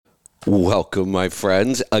Welcome, my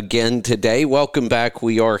friends, again today. Welcome back.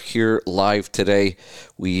 We are here live today.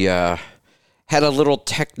 We had a little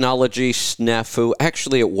technology snafu.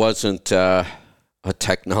 Actually, it wasn't a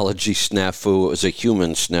technology snafu. It was a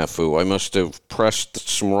human snafu. I must have pressed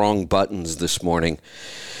some wrong buttons this morning.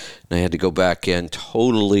 And I had to go back and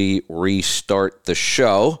totally restart the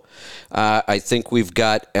show. I think we've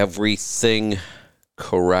got everything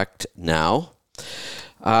correct now.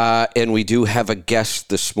 And we do have a guest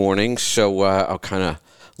this morning, so I'll kind of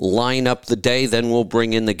line up the day, then we'll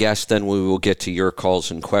bring in the guest, then we will get to your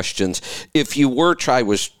calls and questions. If you were, I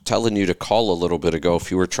was telling you to call a little bit ago,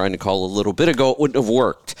 if you were trying to call a little bit ago, it wouldn't have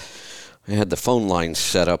worked. I had the phone lines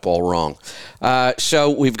set up all wrong.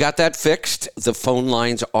 So we've got that fixed. The phone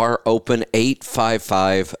lines are open,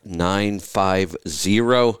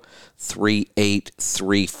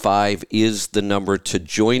 855-950-3835 is the number to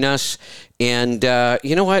join us. And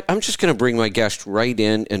you know what? I'm just going to bring my guest right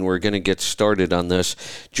in, and we're going to get started on this.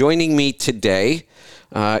 Joining me today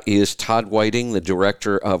is Todd Whiting, the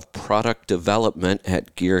Director of Product Development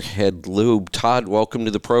at Gearhead Lube. Todd, welcome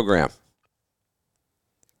to the program.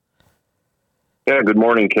 Yeah, good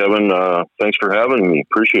morning, Kevin. Thanks for having me.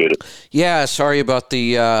 Appreciate it. Yeah, sorry about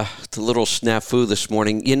the little snafu this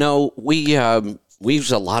morning. You know, we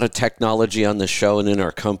use a lot of technology on the show and in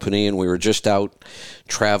our company, and we were just out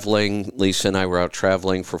traveling. Lisa and I were out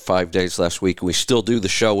traveling for 5 days last week. We still do the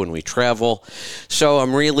show when we travel. So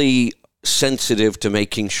I'm really sensitive to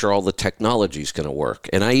making sure all the technology is going to work.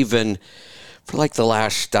 And I even, for like the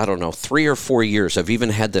last, 3 or 4 years, I've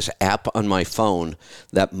even had this app on my phone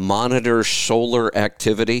that monitors solar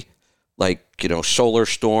activity, like, solar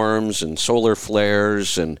storms and solar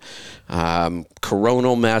flares and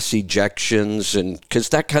coronal mass ejections, and because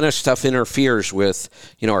that kind of stuff interferes with,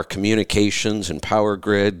 our communications and power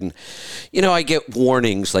grid. And, I get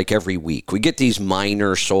warnings like every week. We get these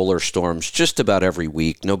minor solar storms just about every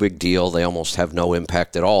week. No big deal. They almost have no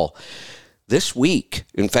impact at all. This week,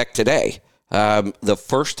 in fact, today, the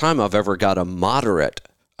first time I've ever got a moderate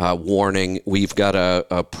warning. We've got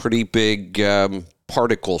a pretty big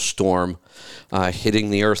particle storm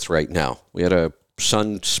hitting the Earth right now. We had a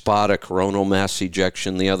sunspot, a coronal mass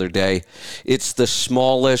ejection the other day. It's the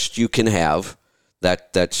smallest you can have.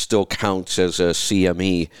 That still counts as a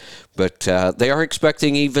CME, but they are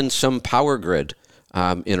expecting even some power grid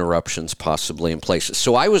interruptions possibly in places.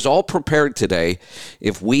 So I was all prepared today.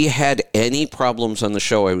 If we had any problems on the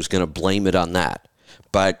show, I was going to blame it on that.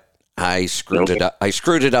 But I screwed it up. I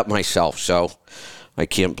screwed it up myself, so I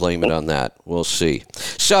can't blame it on that. We'll see.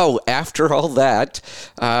 So after all that,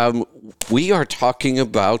 we are talking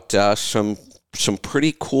about some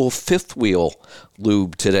pretty cool fifth wheel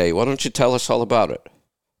lube today. Why don't you tell us all about it?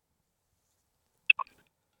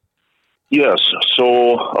 Yes.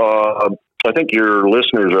 So I think your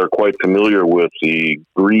listeners are quite familiar with the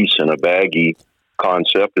grease in a baggie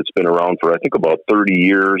concept. It's been around for, I think, about 30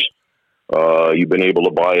 years. You've been able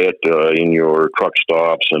to buy it in your truck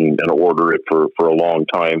stops and order it for a long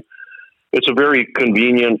time. It's a very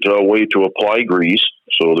convenient way to apply grease.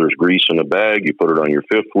 So there's grease in a bag. You put it on your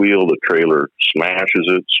fifth wheel. The trailer smashes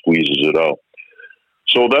it, squeezes it out.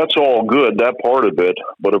 So that's all good, that part of it.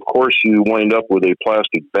 But, of course, you wind up with a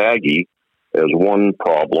plastic baggie as one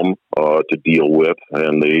problem to deal with,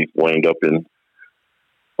 and they wind up on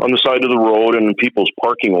the side of the road and in people's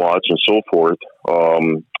parking lots and so forth.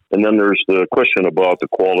 And then there's the question about the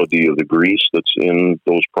quality of the grease that's in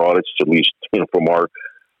those products, at least from our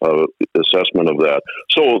assessment of that.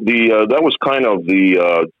 So that was kind of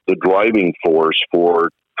the driving force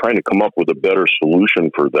for trying to come up with a better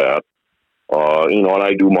solution for that. And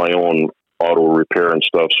I do my own auto repair and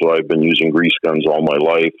stuff, so I've been using grease guns all my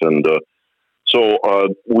life, and so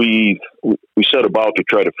we set about to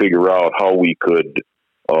try to figure out how we could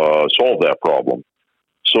solve that problem.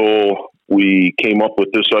 So we came up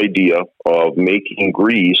with this idea of making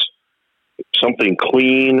grease something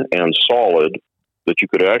clean and solid that you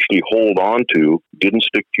could actually hold on to, didn't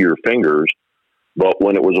stick to your fingers, but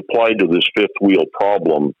when it was applied to this fifth wheel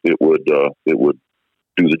problem, it would do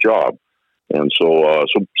the job. And so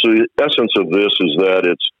the essence of this is that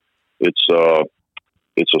it's a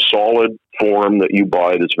solid form that you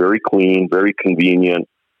buy that's very clean, very convenient,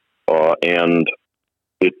 and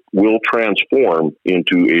it will transform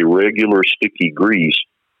into a regular sticky grease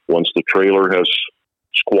once the trailer has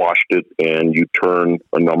squashed it and you turn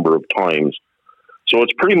a number of times. So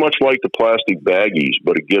it's pretty much like the plastic baggies,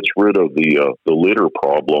 but it gets rid of the litter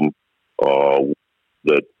problem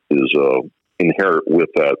that is inherent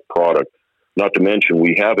with that product. Not to mention,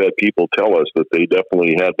 we have had people tell us that they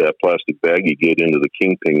definitely had that plastic baggie get into the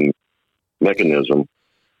kingpin mechanism,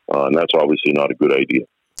 and that's obviously not a good idea.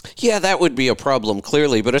 Yeah, that would be a problem,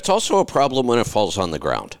 clearly, but it's also a problem when it falls on the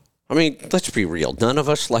ground. I mean, let's be real. None of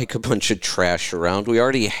us like a bunch of trash around. We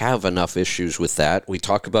already have enough issues with that. We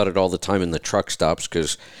talk about it all the time in the truck stops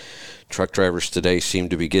because truck drivers today seem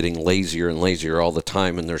to be getting lazier and lazier all the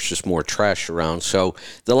time, and there's just more trash around. So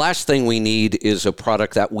the last thing we need is a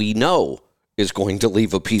product that we know is going to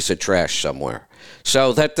leave a piece of trash somewhere.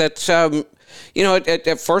 So that's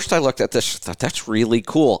at first I looked at this, thought that's really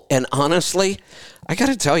cool. And honestly, I got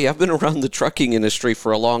to tell you, I've been around the trucking industry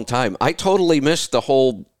for a long time. I totally missed the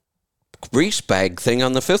whole grease bag thing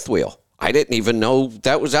on the fifth wheel. I didn't even know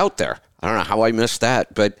that was out there. I don't know how I missed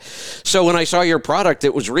that. But so when I saw your product,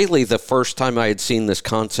 it was really the first time I had seen this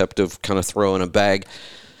concept of kind of throwing a bag.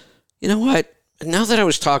 You know what? Now that I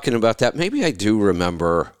was talking about that, maybe I do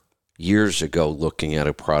remember years ago looking at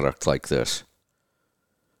a product like this.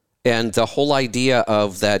 And the whole idea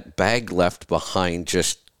of that bag left behind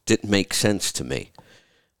just didn't make sense to me.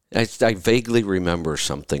 I vaguely remember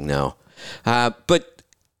something now. But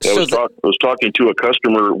I was talking to a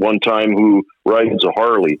customer one time who rides a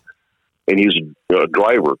Harley, and he's a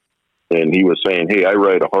driver, and he was saying, "Hey, I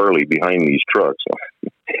ride a Harley behind these trucks."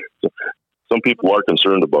 Some people are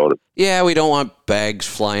concerned about it. Yeah, we don't want bags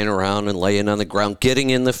flying around and laying on the ground. Getting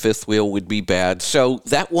in the fifth wheel would be bad. So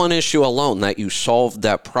that one issue alone, that you solved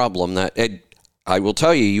that problem, I will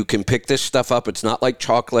tell you, you can pick this stuff up. It's not like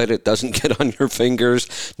chocolate. It doesn't get on your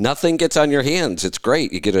fingers. Nothing gets on your hands. It's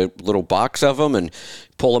great. You get a little box of them and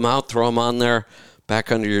pull them out, throw them on there,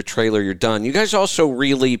 back under your trailer, you're done. You guys also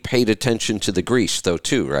really paid attention to the grease, though,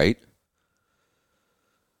 too, right?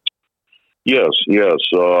 Yes.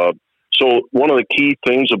 So one of the key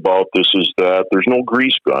things about this is that there's no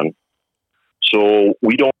grease gun. So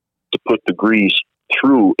we don't have to put the grease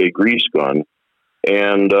through a grease gun.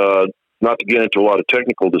 And not to get into a lot of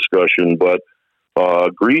technical discussion, but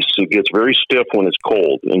grease gets very stiff when it's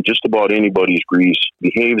cold, and just about anybody's grease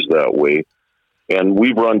behaves that way. And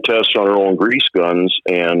we've run tests on our own grease guns,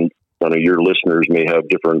 and your listeners may have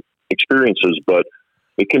different experiences, but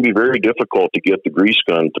it can be very difficult to get the grease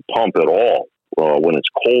gun to pump at all when it's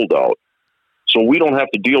cold out. So we don't have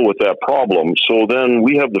to deal with that problem. So then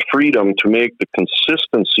we have the freedom to make the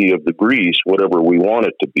consistency of the grease whatever we want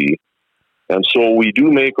it to be. And so we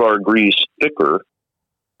do make our grease thicker.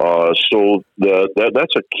 So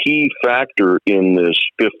that's a key factor in this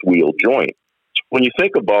fifth wheel joint. When you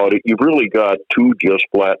think about it, you've really got two just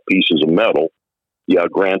flat pieces of metal. Yeah,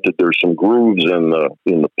 granted, there's some grooves in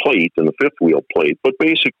the plate, in the fifth wheel plate, but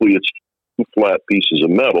basically it's two flat pieces of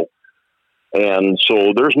metal. And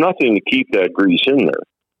so there's nothing to keep that grease in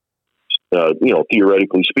there,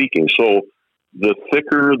 theoretically speaking. So the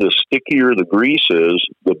thicker, the stickier the grease is,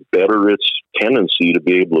 the better its tendency to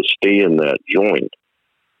be able to stay in that joint.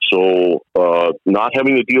 So not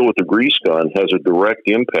having to deal with the grease gun has a direct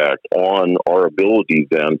impact on our ability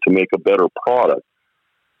then to make a better product.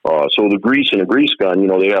 So the grease in a grease gun,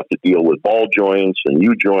 they have to deal with ball joints and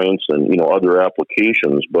U-joints and, other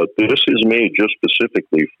applications. But this is made just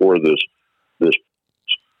specifically for this.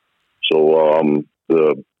 So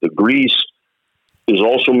the grease is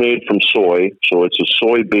also made from soy. So it's a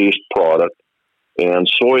soy-based product. And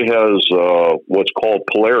soy has what's called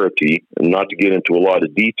polarity, and not to get into a lot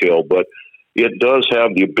of detail, but it does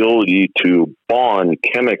have the ability to bond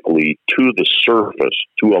chemically to the surface,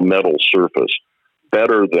 to a metal surface,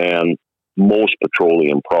 better than most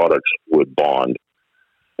petroleum products would bond.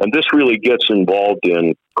 And this really gets involved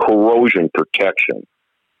in corrosion protection.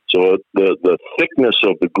 So the thickness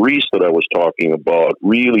of the grease that I was talking about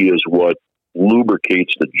really is what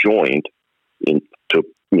lubricates the joint to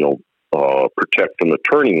protect from the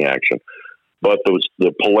turning action. But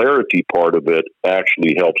the polarity part of it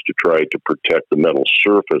actually helps to try to protect the metal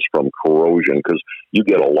surface from corrosion, because you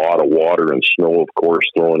get a lot of water and snow, of course,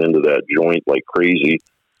 thrown into that joint like crazy.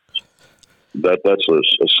 That's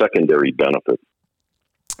a secondary benefit.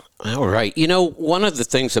 All right. One of the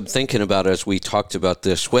things I'm thinking about as we talked about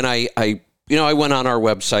this, when I went on our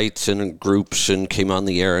websites and groups and came on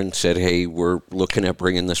the air and said, hey, we're looking at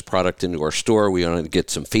bringing this product into our store. We wanted to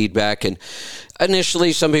get some feedback. And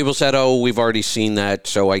initially, some people said, oh, we've already seen that.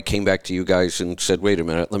 So I came back to you guys and said, wait a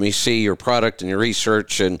minute, let me see your product and your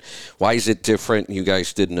research and why is it different? You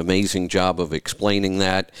guys did an amazing job of explaining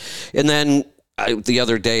that. And then the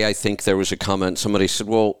other day, I think there was a comment. Somebody said,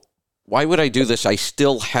 well, why would I do this? I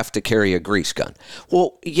still have to carry a grease gun.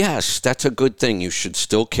 Well, yes, that's a good thing. You should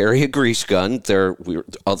still carry a grease gun. There are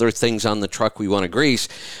other things on the truck we want to grease,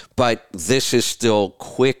 but this is still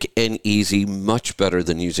quick and easy, much better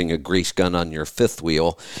than using a grease gun on your fifth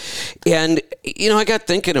wheel. And, I got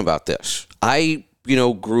thinking about this. I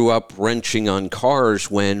grew up wrenching on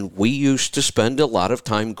cars when we used to spend a lot of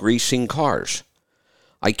time greasing cars.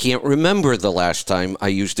 I can't remember the last time I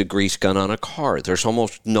used a grease gun on a car. There's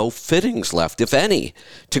almost no fittings left, if any,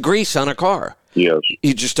 to grease on a car. Yes.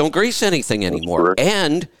 You just don't grease anything anymore.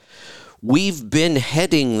 And we've been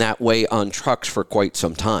heading that way on trucks for quite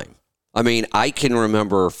some time. I mean, I can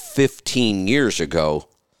remember 15 years ago,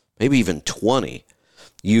 maybe even 20,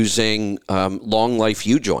 using long life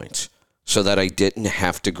U-joints so that I didn't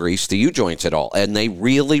have to grease the U-joints at all. And they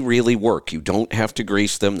really, really work. You don't have to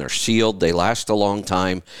grease them. They're sealed. They last a long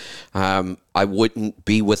time. I wouldn't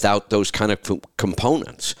be without those kind of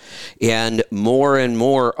components. And more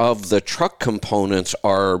of the truck components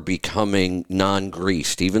are becoming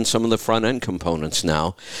non-greased, even some of the front-end components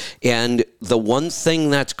now. And the one thing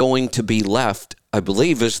that's going to be left, I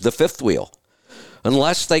believe, is the fifth wheel.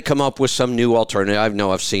 Unless they come up with some new alternative. I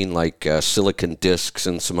know I've seen like silicon discs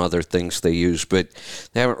and some other things they use, but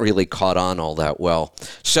they haven't really caught on all that well.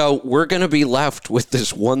 So we're going to be left with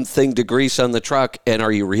this one thing to grease on the truck. And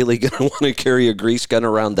are you really going to want to carry a grease gun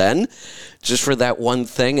around then? Just for that one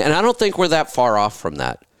thing? And I don't think we're that far off from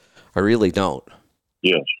that. I really don't.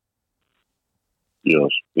 Yes.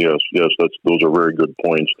 Those are very good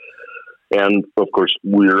points. And, of course,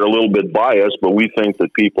 we're a little bit biased, but we think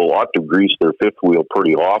that people ought to grease their fifth wheel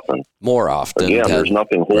pretty often. More often. Again, there's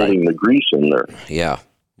nothing holding the grease in there. Yeah,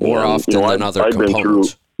 more often than other components. I've been through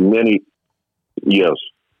many. Yes.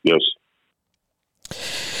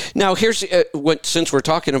 Now, here's since we're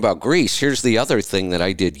talking about grease, here's the other thing that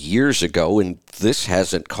I did years ago, and this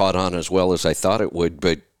hasn't caught on as well as I thought it would,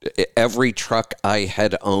 but every truck I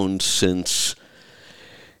had owned since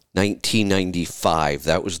 1995.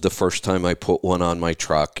 That was the first time I put one on my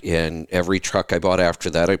truck, and every truck I bought after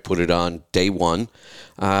that, I put it on day one.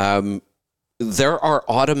 There are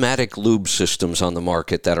automatic lube systems on the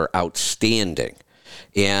market that are outstanding,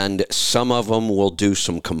 and some of them will do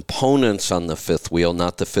some components on the fifth wheel,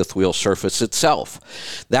 not the fifth wheel surface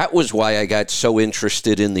itself. That was why I got so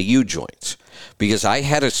interested in the U-joints, because I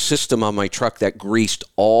had a system on my truck that greased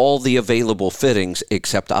all the available fittings,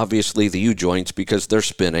 except obviously the U-joints because they're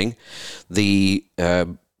spinning. The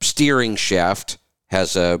steering shaft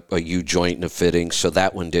has a U-joint and a fitting, so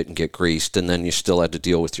that one didn't get greased, and then you still had to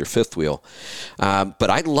deal with your fifth wheel. But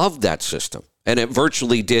I loved that system, and it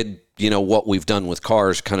virtually did, what we've done with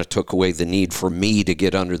cars, kind of took away the need for me to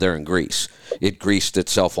get under there and grease. It greased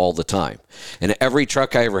itself all the time. And every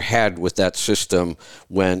truck I ever had with that system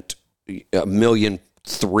went $1.3 million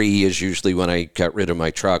is usually when I got rid of my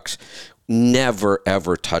trucks. Never,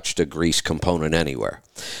 ever touched a grease component anywhere.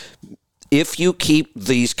 If you keep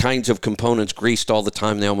these kinds of components greased all the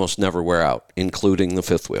time, they almost never wear out, including the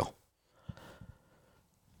fifth wheel.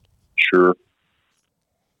 Sure.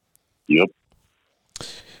 Yep.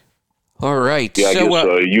 All right. Yeah, so,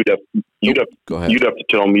 I guess you'd have to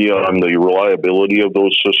tell me on the reliability of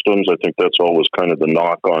those systems. I think that's always kind of the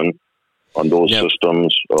knock on those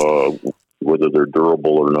systems, whether they're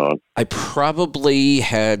durable or not. I probably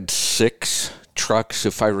had 6 trucks,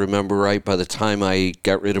 if I remember right. By the time I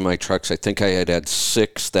got rid of my trucks, I think I had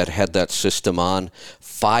 6 that had that system on.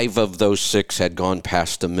 5 of those 6 had gone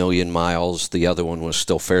past 1 million miles. The other one was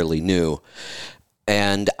still fairly new.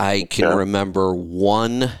 And I can remember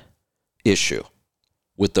one issue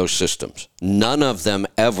with those systems. None of them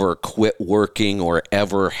ever quit working or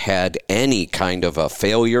ever had any kind of a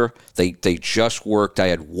failure. They just worked. I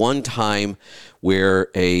had one time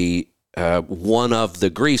where one of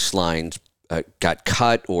the grease lines got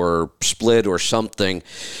cut or split or something,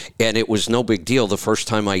 and it was no big deal. The first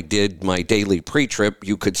time I did my daily pre-trip,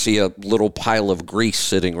 you could see a little pile of grease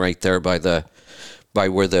sitting right there by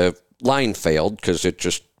where the line failed, because it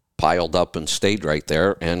just piled up and stayed right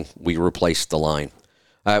there, and we replaced the line.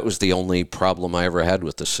 That was the only problem I ever had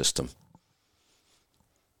with the system.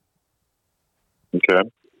 Okay.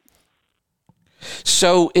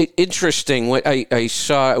 So interesting. What I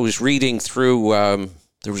saw, I was reading through.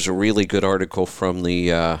 There was a really good article from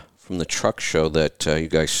the truck show that you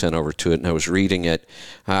guys sent over to it, and I was reading it.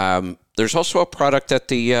 There's also a product that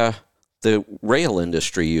the rail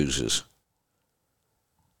industry uses.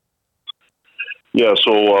 Yeah,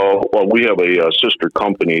 so we have a sister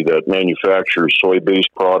company that manufactures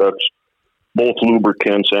soy-based products, both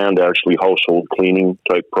lubricants and actually household cleaning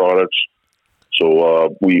type products.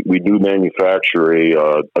 So we do manufacture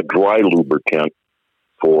a dry lubricant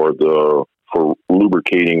for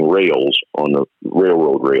lubricating rails on the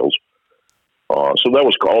railroad rails. So that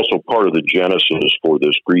was also part of the genesis for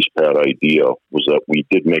this grease pad idea, was that we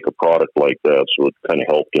did make a product like that, so it kind of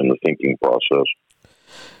helped in the thinking process.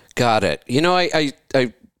 Got it.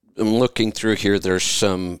 I I'm looking through here. There's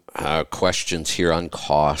some questions here on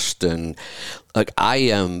cost, and like I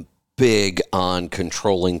am big on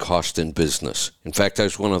controlling cost in business. In fact, I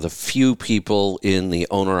was one of the few people in the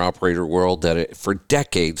owner-operator world that for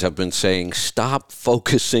decades have been saying, stop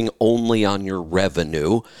focusing only on your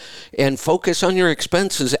revenue and focus on your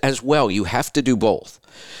expenses as well. You have to do both.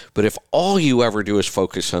 But if all you ever do is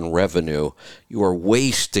focus on revenue, you are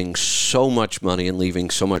wasting so much money and leaving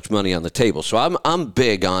so much money on the table. So I'm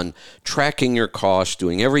big on tracking your costs,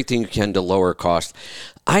 doing everything you can to lower cost.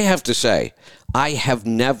 I have to say, I have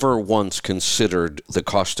never once considered the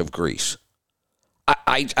cost of grease.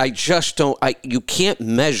 I just don't. You can't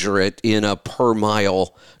measure it in a per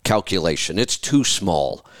mile calculation. It's too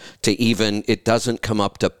small to even. It doesn't come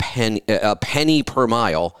up to a penny per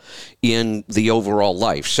mile in the overall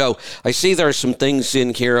life. So I see there are some things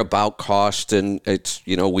in here about cost, and it's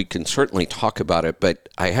we can certainly talk about it. But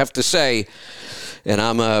I have to say, and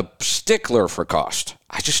I'm a stickler for cost.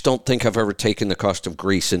 I just don't think I've ever taken the cost of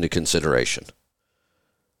grease into consideration.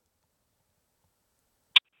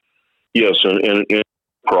 Yes, and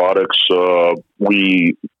products, and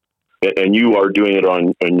you are doing it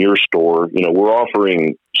on your store. We're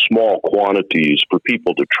offering small quantities for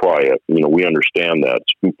people to try it. We understand that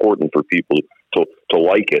it's important for people to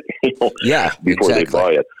like it, before they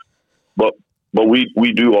buy it. But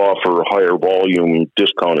we do offer higher volume,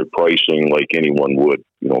 discounted pricing, like anyone would,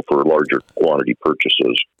 for larger quantity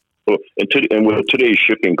purchases. And with today's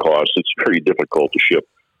shipping costs, it's very difficult to ship,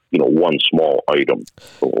 one small item.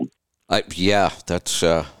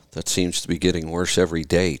 That seems to be getting worse every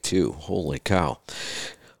day too. Holy cow!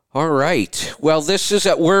 All right. Well, this is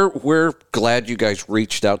we're glad you guys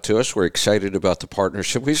reached out to us. We're excited about the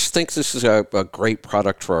partnership. We just think this is a great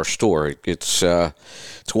product for our store. It's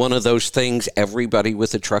one of those things everybody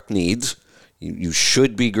with a truck needs. You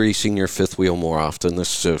should be greasing your fifth wheel more often.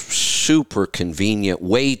 This is a super convenient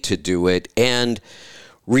way to do it, and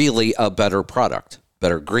really a better product.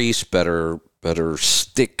 Better grease, better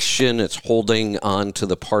stiction. It's holding on to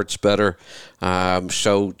the parts better.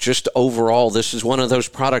 So just overall, this is one of those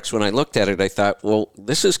products. When I looked at it, I thought, well,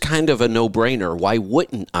 this is kind of a no-brainer. Why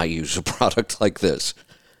wouldn't I use a product like this?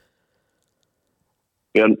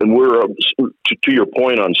 And we're, to your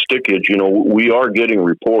point on stickage, we are getting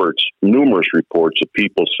numerous reports of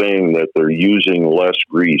people saying that they're using less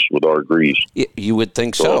grease with our grease. You would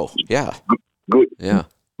think so. Yeah. Good. Yeah.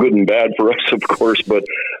 Good and bad for us, of course, but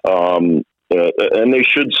and they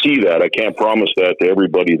should see that. I can't promise that to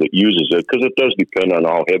everybody that uses it, because it does depend on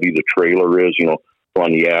how heavy the trailer is.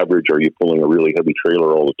 On the average, are you pulling a really heavy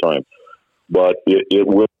trailer all the time? But it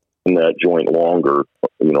will in that joint longer,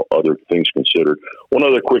 other things considered. One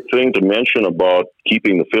other quick thing to mention about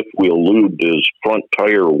keeping the fifth wheel lubed is front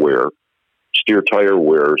tire wear, steer tire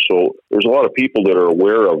wear. So there's a lot of people that are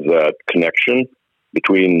aware of that connection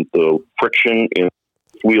between the friction in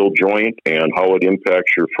wheel joint and how it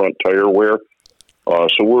impacts your front tire wear.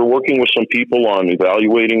 So we're working with some people on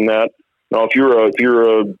evaluating that. Now, if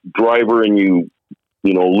you're a driver and you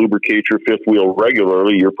lubricate your fifth wheel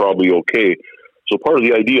regularly, you're probably okay. So part of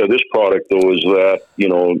the idea of this product, though, is that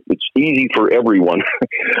it's easy for everyone.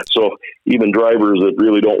 So even drivers that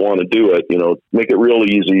really don't want to do it, make it real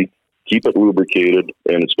easy. Keep it lubricated,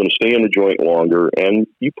 and it's going to stay in the joint longer, and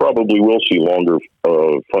you probably will see longer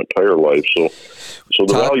front tire life. So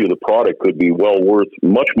the value of the product could be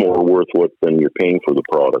much more worth than you're paying for the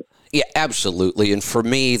product. Yeah, absolutely. And for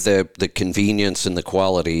me, the convenience and the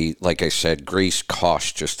quality, like I said, grease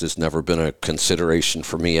cost just has never been a consideration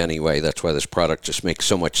for me anyway. That's why this product just makes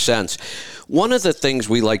so much sense. One of the things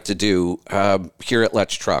we like to do here at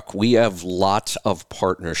Let's Truck, we have lots of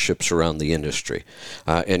partnerships around the industry,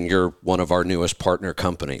 and you're one of our newest partner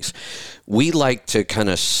companies. We like to kind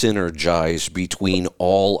of synergize between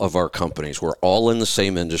all of our companies. We're all in the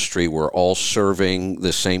same industry. We're all serving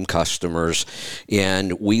the same customers,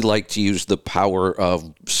 and we like to use the power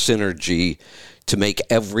of synergy to make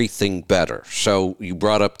everything better. So you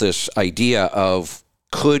brought up this idea of,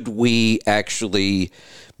 could we actually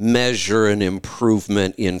measure an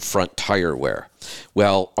improvement in front tire wear?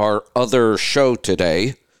 Well, our other show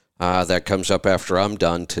today that comes up after I'm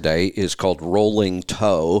done today is called Rolling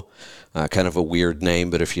Toe. Kind of a weird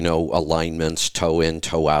name, but if you know alignments, toe in,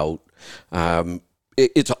 toe out,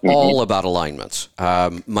 it's all about alignments.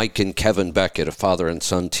 Mike and Kevin Beckett, a father and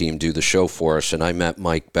son team, do the show for us, and I met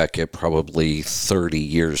Mike Beckett probably 30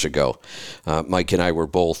 years ago. Mike and I were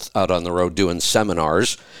both out on the road doing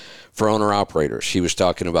seminars for owner-operators. He was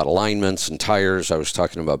talking about alignments and tires. I was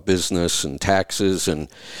talking about business and taxes, and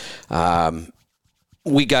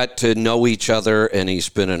we got to know each other, and he's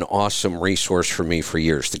been an awesome resource for me for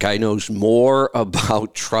years. The guy knows more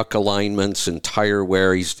about truck alignments and tire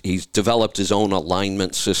wear. He's developed his own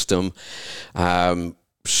alignment system.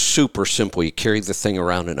 Super simple. You carry the thing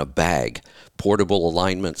around in a bag. Portable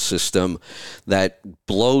alignment system that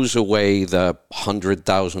blows away the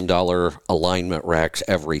 $100,000 alignment racks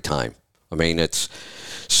every time. I mean,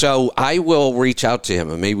 so I will reach out to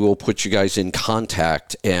him, and maybe we'll put you guys in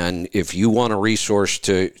contact. And if you want a resource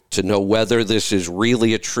to know whether this is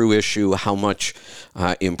really a true issue, how much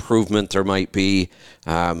improvement there might be,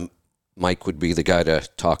 Mike would be the guy to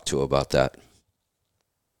talk to about that.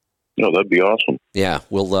 No, that'd be awesome. Yeah,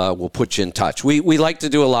 we'll put you in touch. We like to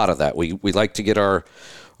do a lot of that. We like to get our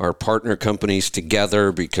partner companies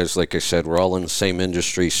together because, like I said, we're all in the same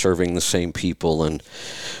industry, serving the same people, and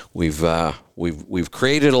we've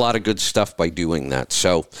created a lot of good stuff by doing that.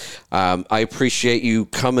 So I appreciate you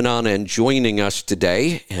coming on and joining us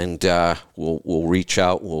today, and we'll reach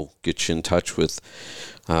out. We'll get you in touch with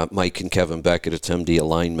Mike and Kevin Beckett at MD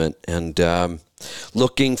Alignment, and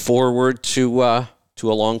looking forward to a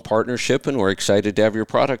long partnership, and we're excited to have your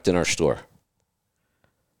product in our store.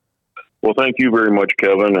 Well, thank you very much,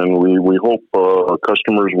 Kevin, and we hope our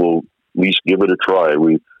customers will at least give it a try.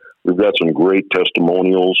 We've got some great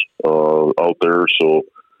testimonials out there, so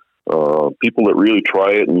people that really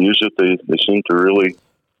try it and use it, they seem to really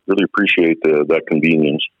appreciate that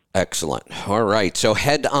convenience. Excellent. All right, so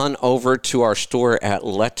head on over to our store at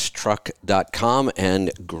letstruck.com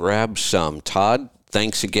and grab some. Todd,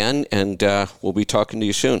 thanks again, and we'll be talking to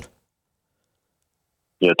you soon.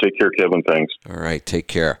 Yeah, take care, Kevin. Thanks. All right, take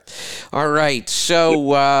care. All right,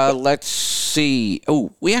 so let's see.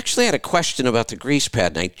 Oh, we actually had a question about the grease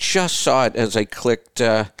pad, and I just saw it as I clicked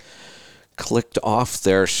off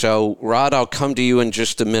there. So, Rod, I'll come to you in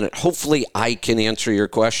just a minute. Hopefully, I can answer your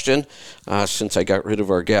question since I got rid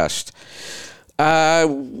of our guest. You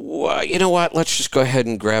know what? Let's just go ahead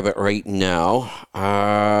and grab it right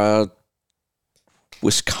now.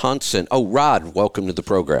 Wisconsin. Oh, Rod, welcome to the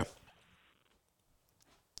program.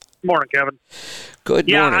 Morning, Kevin. Good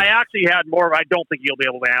morning. Yeah, I actually had more. I don't think you'll be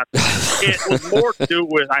able to answer. It was more to do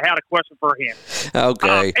with. I had a question for him.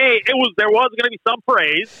 Okay. There was going to be some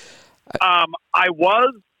praise. I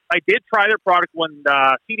did try their product when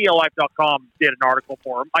CDLLife.com did an article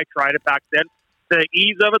for them. I tried it back then. The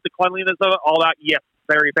ease of it, the cleanliness of it, all that. Yes,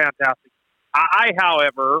 very fantastic. I,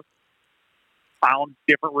 however, found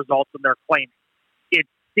different results than they're claiming. It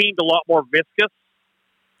seemed a lot more viscous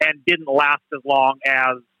and didn't last as long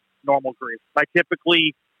as normal grease. I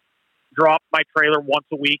typically drop my trailer once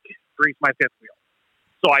a week, grease my fifth wheel.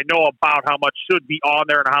 So I know about how much should be on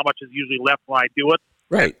there and how much is usually left when I do it.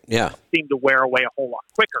 Right, yeah. It seemed to wear away a whole lot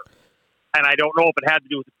quicker. And I don't know if it had to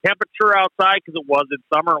do with the temperature outside because it was in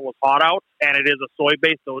summer and it was hot out, and it is a soy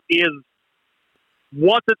base, so it is,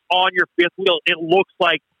 once it's on your fifth wheel, it looks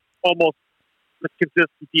like almost the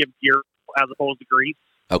consistency of gear as opposed to grease.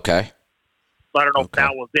 Okay. So I don't know if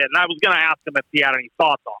that was it. And I was going to ask him if he had any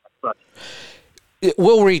thoughts on it, but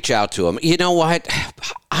we'll reach out to him. You know what?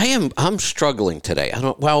 I'm struggling today.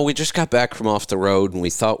 We just got back from off the road, and we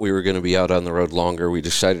thought we were going to be out on the road longer. We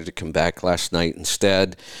decided to come back last night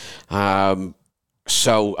instead.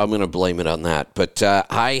 So I'm going to blame it on that. But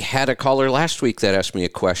I had a caller last week that asked me a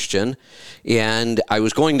question, and I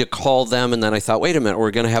was going to call them, and then I thought, wait a minute,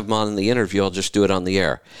 we're going to have them on in the interview. I'll just do it on the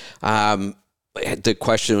air. The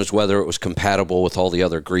question was whether it was compatible with all the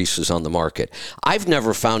other greases on the market. I've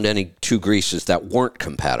never found any two greases that weren't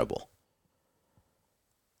compatible.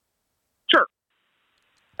 Sure.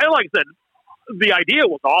 And like I said, the idea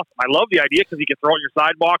was awesome. I love the idea because you can throw it in your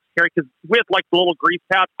sidewalk, carry. Because with like the little grease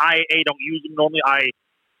pads, I don't use them normally.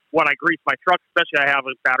 When I grease my truck, especially, I have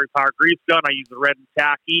a battery powered grease gun. I use the red and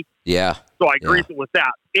tacky. Yeah. So I grease it with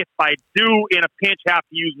that. If I do in a pinch have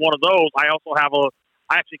to use one of those, I also have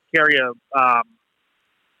I actually carry a,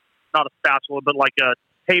 not a spatula, but like a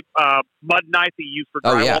tape mud knife that you use for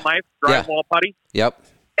drywall putty. Yep.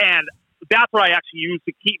 And that's what I actually use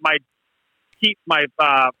to keep my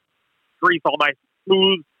grease all nice and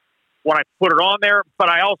smooth when I put it on there. But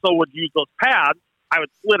I also would use those pads. I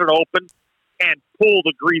would slit it open and pull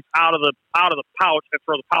the grease out of the pouch and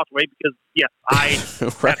throw the pouch away because yes, I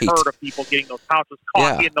right. had heard of people getting those pouches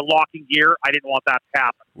caught in the locking gear. I didn't want that to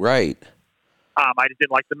happen. Right. I just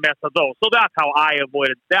didn't like the mess of those. So that's how I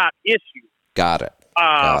avoided that issue. Got it.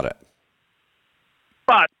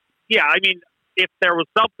 But, yeah, I mean, if there was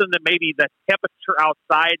something that maybe the temperature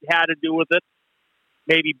outside had to do with it,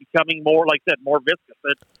 maybe becoming more, like I said, more viscous,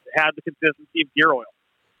 it had the consistency of gear oil.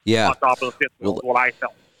 Yeah. On top of the fifth wheel is what I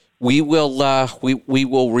felt. We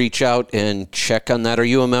will reach out and check on that. Are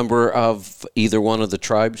you a member of either one of the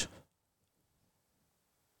tribes?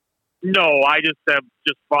 No, I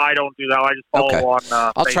I don't do that. I just follow Okay. on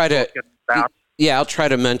I'll Facebook try to. and that. Yeah, I'll try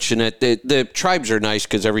to mention it. The tribes are nice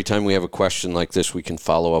because every time we have a question like this, we can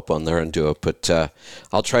follow up on there and do it. But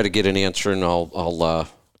I'll try to get an answer, and I'll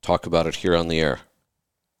talk about it here on the air.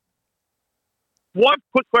 One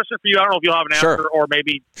quick question for you. I don't know if you'll have an Sure. answer, or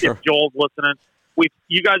maybe Sure. if Joel's listening.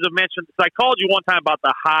 You guys have mentioned. So I called you one time about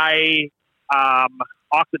the high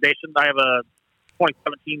oxidation. I have a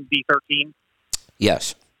 2017 D13,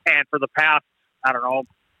 Yes. and for the past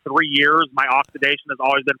 3 years, my oxidation has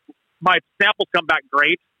always been. My samples come back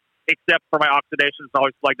great, except for my oxidation is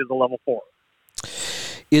always flagged as a level 4.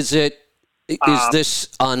 Is this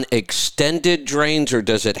on extended drains, or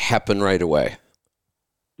does it happen right away?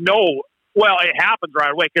 No, well, it happens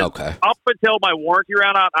right away because Okay. up until my warranty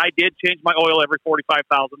ran out, I did change my oil every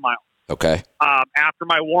 45,000 miles. Okay. After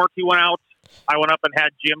my warranty went out, I went up and had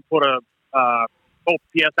Jim put a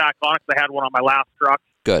OPS act on it because I had one on my last truck,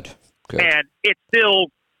 Good. and it's still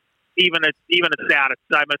even at that.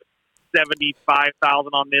 I'm at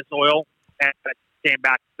 75,000 on this oil, and it came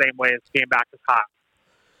back the same way as came back as hot.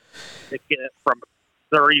 It get from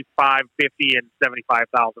 35, 50, and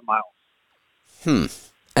 75,000 miles.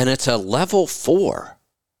 And it's a level 4.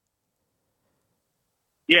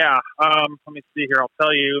 Yeah. Let me see here. I'll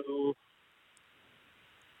tell you.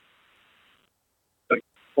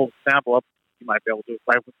 Pull the sample up. You might be able to.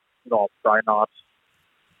 No, I'll try not.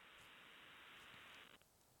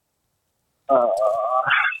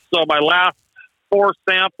 So my last 5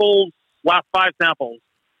 samples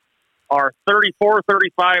are 34,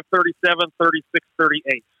 35, 37, 36,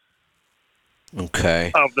 38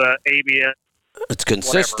 Okay. of the ABS. It's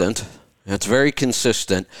consistent. It's very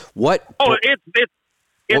consistent. What? Oh, it's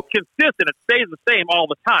consistent. It stays the same all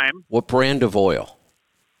the time. What brand of oil?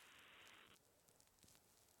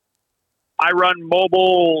 I run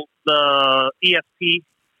mobile, the ESP,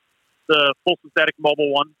 the full synthetic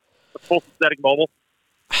mobile one, the full synthetic mobile.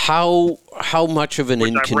 How much of an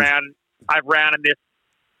inconvenience? I've ran in this.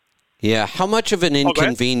 Yeah, how much of an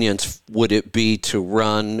inconvenience would it be to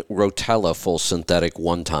run Rotella full synthetic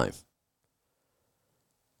one time?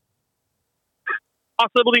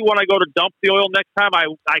 Possibly when I go to dump the oil next time,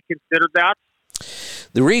 I considered that.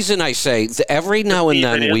 The reason I say every now and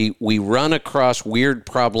then we run across weird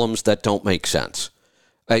problems that don't make sense.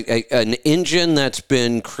 An engine that's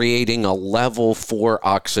been creating a level 4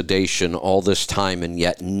 oxidation all this time, and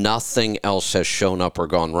yet nothing else has shown up or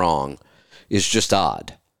gone wrong, is just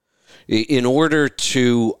odd. In order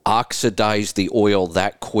to oxidize the oil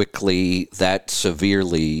that quickly, that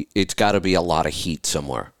severely, it's got to be a lot of heat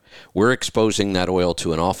somewhere. We're exposing that oil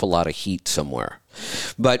to an awful lot of heat somewhere.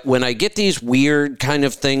 But when I get these weird kind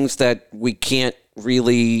of things that we can't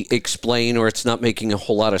really explain, or it's not making a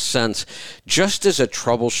whole lot of sense, just as a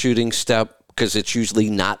troubleshooting step, because it's usually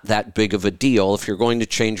not that big of a deal, if you're going to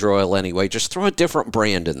change your oil anyway, just throw a different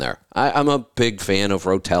brand in there. I'm a big fan of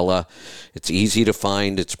Rotella. It's easy to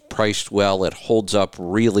find. It's priced well. It holds up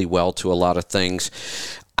really well to a lot of things.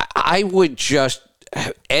 I would just...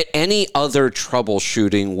 Any other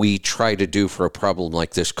troubleshooting we try to do for a problem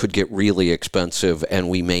like this could get really expensive, and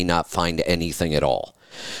we may not find anything at all.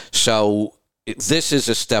 So this is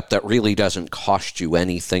a step that really doesn't cost you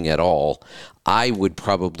anything at all. I would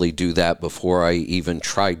probably do that before I even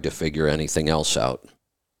tried to figure anything else out.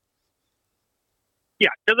 Yeah,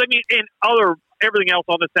 because everything else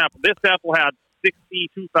on this sample had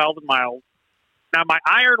 62,000 miles. Now my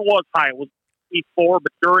iron was high. It was 4,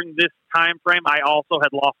 but during this time frame, I also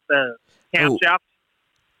had lost the camshaft,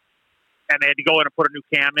 and they had to go in and put a new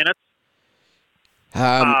cam in it,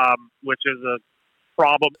 which is a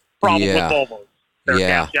problem with Volvos. Their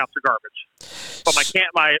camshafts are garbage. But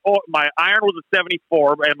my iron was a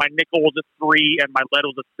 74, and my nickel was a 3, and my lead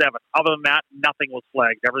was a 7. Other than that, nothing was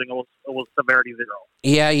flagged. Everything was severity 0.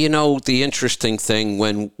 Yeah, the interesting thing,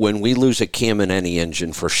 when we lose a cam in any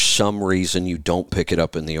engine, for some reason you don't pick it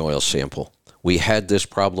up in the oil sample. We had this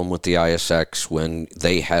problem with the ISX when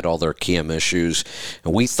they had all their cam issues,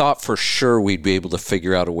 and we thought for sure we'd be able to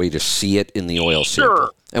figure out a way to see it in the oil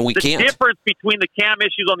sample. And we can't. The difference between the cam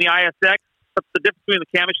issues on the ISX, and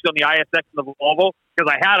the Volvo,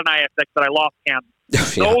 because I had an ISX that I lost cam.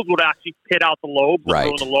 Those would actually pit out the lobes and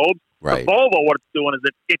ruin the lobes. Right. The Volvo, what it's doing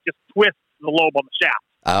is it just twists the lobe on the shaft.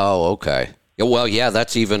 Oh, okay. Well, yeah,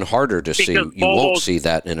 that's even harder to see. You won't see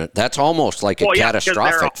that in it. That's almost like a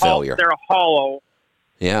catastrophic failure. They're a hollow.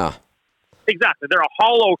 Yeah. Exactly. They're a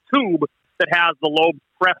hollow tube that has the lobe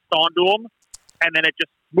pressed onto them, and then it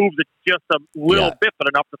just moves it just a little bit, but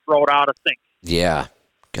enough to throw it out of sync. Yeah.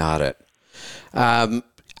 Got it.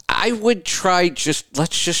 I would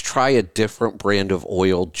let's just try a different brand of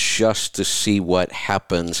oil just to see what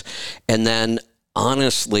happens. And then,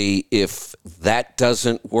 honestly, if that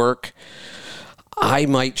doesn't work, I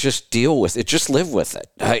might just deal with it, just live with it.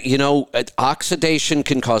 Oxidation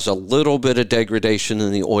can cause a little bit of degradation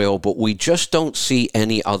in the oil, but we just don't see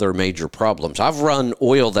any other major problems. I've run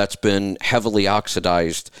oil that's been heavily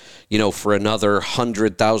oxidized, for another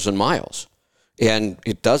 100,000 miles, and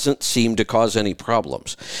it doesn't seem to cause any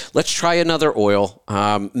problems. Let's try another oil.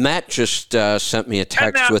 Matt just sent me a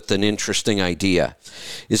text with an interesting idea.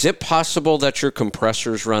 Is it possible that your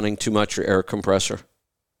compressor's running too much, your air compressor?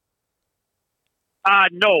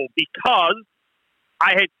 No, because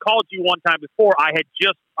I had called you one time before. I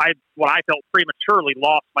what I felt prematurely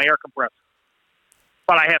lost my air compressor,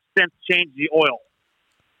 but I have since changed the oil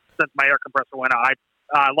since my air compressor went out.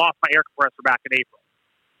 I lost my air compressor back in April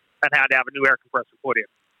and had to have a new air compressor put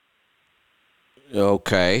in.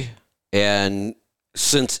 Okay, and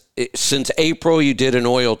since April, you did an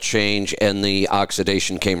oil change, and the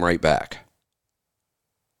oxidation came right back.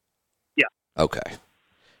 Yeah. Okay.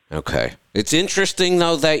 It's interesting,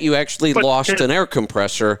 though, that you actually lost an air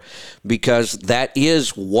compressor, because that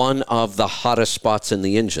is one of the hottest spots in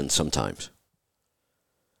the engine sometimes.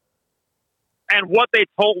 And what the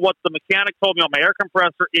mechanic told me on my air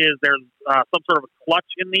compressor is there's some sort of a clutch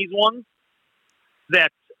in these ones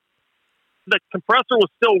that the compressor was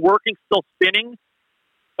still working, still spinning,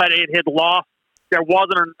 but it had lost. There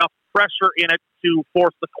wasn't enough pressure in it to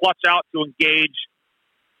force the clutch out to engage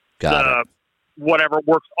whatever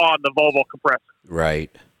works on the Volvo compressor. Right.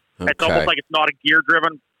 Okay. It's almost like it's not a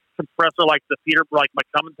gear-driven compressor like the Peter, like my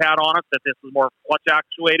Cummins had on it, that this is more clutch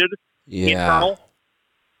actuated, internal.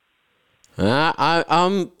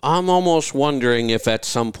 I'm almost wondering if at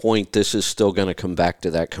some point this is still going to come back to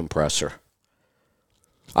that compressor.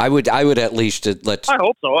 I would at least I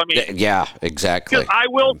hope so. I mean, yeah, exactly. Because I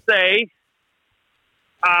will say,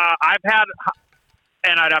 I've had,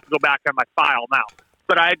 and I'd have to go back on my file now,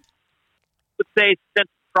 but I would say since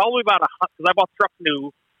probably about because I bought the truck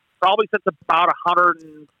new, probably since about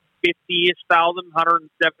 150,000,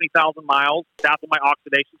 170,000 miles. That's when my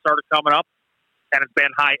oxidation started coming up, and it's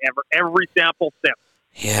been high every sample since.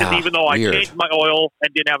 Yeah, because even though weird. I changed my oil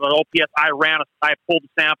and didn't have an OPS, I pulled the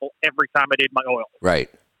sample every time I did my oil. Right,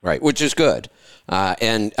 which is good.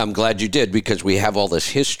 And I'm glad you did, because we have all this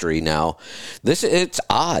history now. It's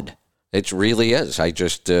odd. It really is.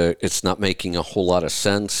 It's not making a whole lot of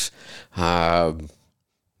sense.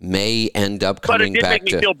 May end up coming back to... But it did make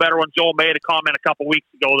me feel better when Joel made a comment a couple weeks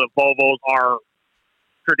ago that Volvos are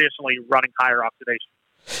traditionally running higher oxidation.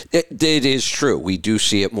 It is true. We do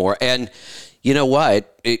see it more. And you know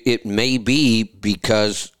what? It may be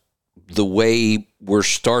because the way we're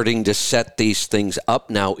starting to set these things up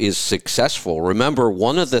now is successful. Remember,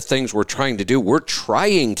 one of the things we're trying to do, we're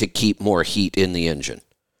trying to keep more heat in the engine.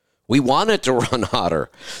 We want it to run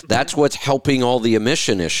hotter. That's what's helping all the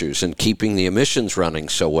emission issues and keeping the emissions running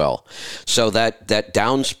so well. So that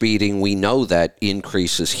downspeeding, we know that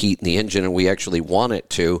increases heat in the engine, and we actually want it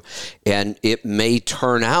to. And it may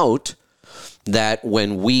turn out that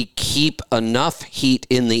when we keep enough heat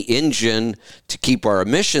in the engine to keep our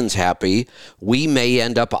emissions happy, we may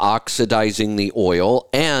end up oxidizing the oil.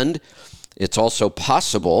 And it's also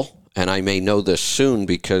possible, and I may know this soon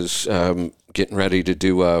because getting ready to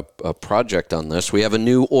do a project on this, we have a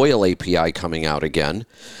new oil API coming out again,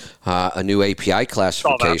 a new API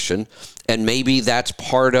classification, and maybe that's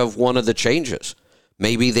part of one of the changes.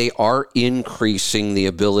 Maybe they are increasing the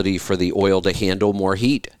ability for the oil to handle more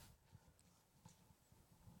heat.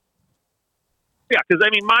 Yeah, because, I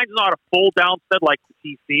mean, mine's not a full downset like the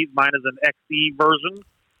TC's. Mine is an XE version.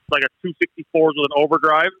 It's like a 264s with an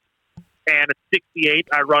overdrive. And a 68,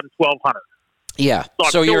 I run 1,200. Yeah. So I'm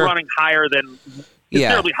still running higher than,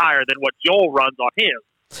 considerably higher than what Joel runs on his.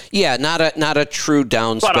 Yeah, not a true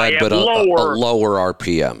downsped, but a lower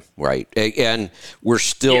RPM, right? And we're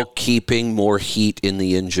still keeping more heat in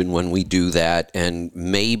the engine when we do that, and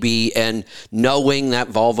knowing that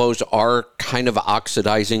Volvos are kind of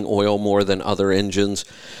oxidizing oil more than other engines,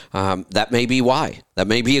 that may be why. That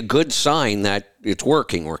may be a good sign that it's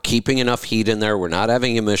working. We're keeping enough heat in there. We're not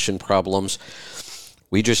having emission problems.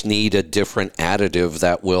 We just need a different additive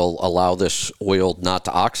that will allow this oil not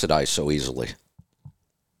to oxidize so easily.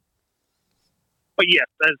 But yes,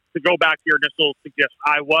 to go back to your initial suggestion,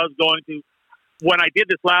 I was going to, when I did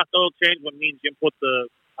this last oil change, when me and Jim put the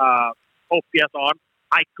OPS on,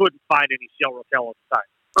 I couldn't find any Shell Rotel at the time.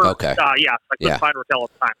 Okay. I couldn't find Rotel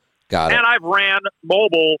at the time. Got it. And I've ran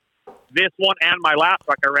mobile, this one and my last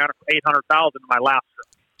truck. I ran it for 800,000 in my last truck.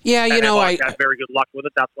 Yeah, And I had very good luck with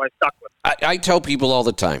it. That's why I stuck with it. I tell people all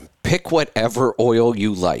the time, pick whatever oil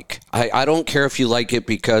you like. I don't care if you like it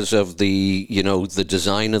because of the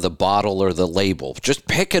design of the bottle or the label. Just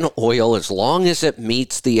pick an oil as long as it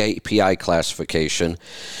meets the API classification.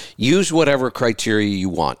 Use whatever criteria you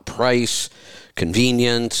want. Price,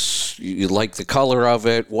 convenience, you like the color of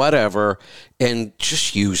it, whatever, and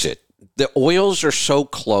just use it. The oils are so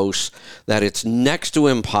close that it's next to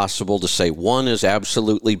impossible to say one is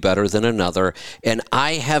absolutely better than another. And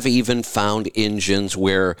I have even found engines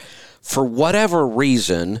where, for whatever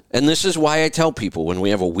reason, and this is why I tell people when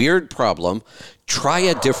we have a weird problem, try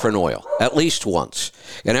a different oil at least once.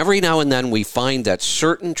 And every now and then we find that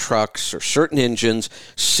certain trucks or certain engines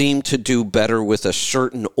seem to do better with a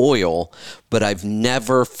certain oil, but I've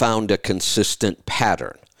never found a consistent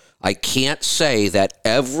pattern. I can't say that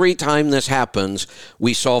every time this happens,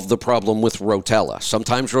 we solve the problem with Rotella.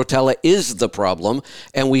 Sometimes Rotella is the problem,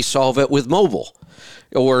 and we solve it with Mobil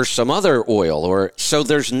or some other oil. So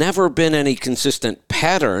there's never been any consistent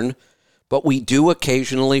pattern, but we do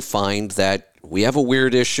occasionally find that we have a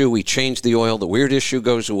weird issue, we change the oil, the weird issue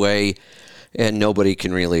goes away, and nobody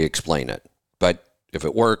can really explain it. But if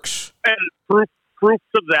it works... And proof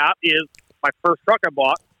of that is my first truck I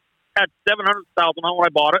bought had 700,000 on when I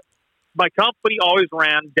bought it. My company always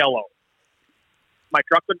ran Dello. My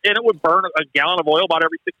truck would burn a gallon of oil about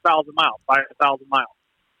every 6,000 miles, 5,000 miles.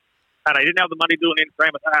 And I didn't have the money to do an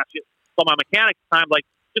in-frame with that shit. So my mechanic at the time,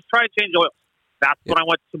 just try and change oil. That's when I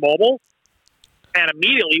went to Mobil and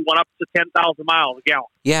immediately went up to 10,000 miles a gallon.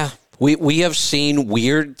 Yeah. We have seen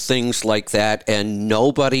weird things like that, and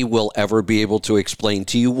nobody will ever be able to explain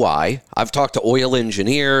to you why. I've talked to oil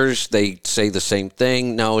engineers. They say the same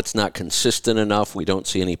thing. No, it's not consistent enough. We don't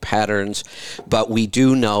see any patterns. But we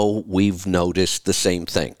do know we've noticed the same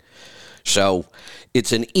thing. So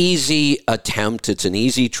it's an easy attempt. It's an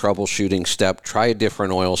easy troubleshooting step. Try a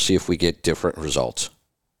different oil, see if we get different results.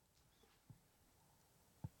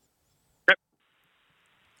 Yep.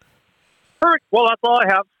 Perfect. Well, that's all I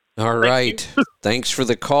have. All right. Thanks for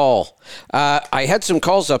the call. I had some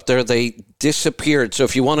calls up there. They disappeared. So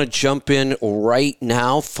if you want to jump in right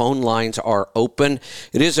now, phone lines are open.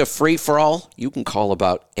 It is a free-for-all. You can call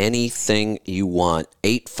about anything you want.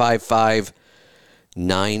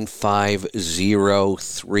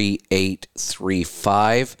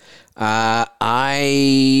 855-950-3835.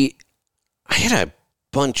 I had a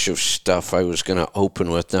bunch of stuff I was going to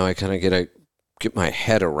open with. Now I kind of get my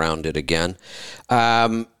head around it again.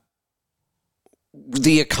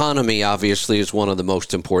 The economy, obviously, is one of the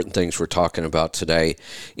most important things we're talking about today.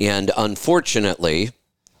 And unfortunately,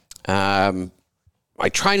 I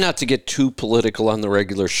try not to get too political on the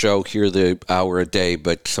regular show here, the hour a day,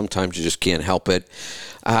 but sometimes you just can't help it.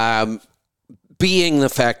 Being the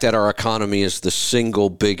fact that our economy is the single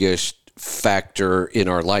biggest factor in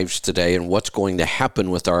our lives today and what's going to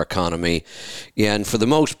happen with our economy. And for the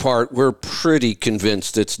most part, we're pretty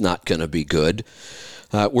convinced it's not going to be good.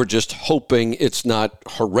 We're just hoping it's not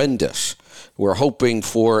horrendous. We're hoping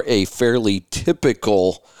for a fairly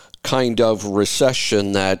typical kind of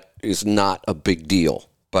recession that is not a big deal.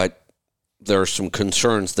 But there are some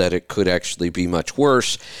concerns that it could actually be much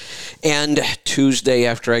worse. And Tuesday,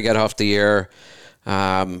 after I got off the air,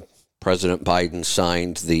 President Biden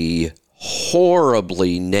signed the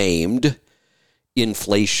horribly named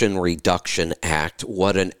Inflation Reduction Act.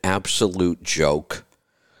 What an absolute joke.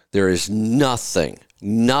 There is nothing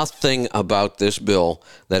about this bill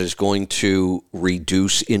that is going to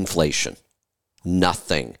reduce inflation.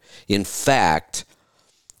 Nothing. In fact,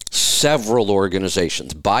 several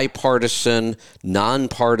organizations, bipartisan,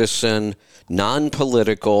 nonpartisan,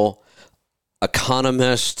 non-political,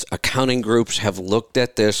 economists, accounting groups have looked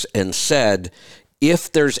at this and said,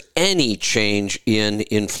 if there's any change in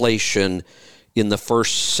inflation in the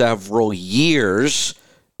first several years,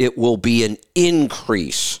 it will be an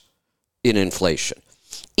increase in inflation.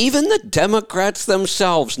 Even the Democrats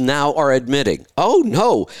themselves now are admitting, oh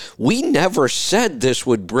no, we never said this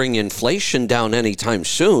would bring inflation down anytime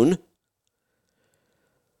soon.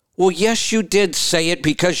 Well, yes, you did say it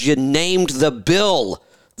because you named the bill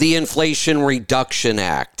the Inflation Reduction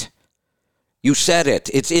Act. You said it.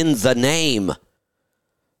 It's in the name.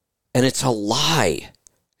 And it's a lie.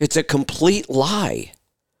 It's a complete lie.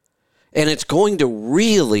 And it's going to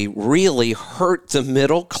really, really hurt the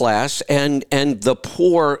middle class and the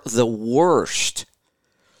poor the worst.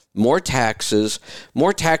 More taxes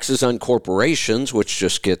on corporations, which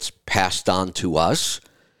just gets passed on to us.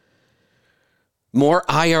 More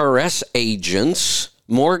IRS agents,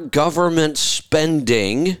 more government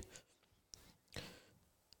spending.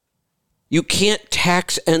 You can't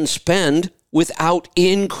tax and spend without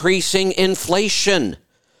increasing inflation.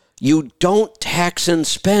 You don't tax and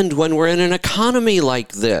spend when we're in an economy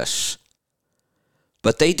like this.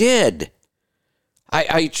 But they did.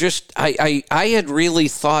 I had really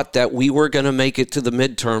thought that we were going to make it to the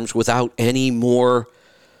midterms without any more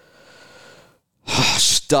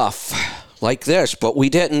stuff like this, but we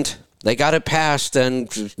didn't. They got it passed, and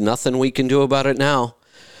there's nothing we can do about it now.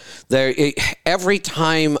 Every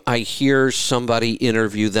time I hear somebody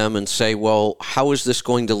interview them and say, well, how is this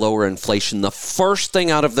going to lower inflation? The first thing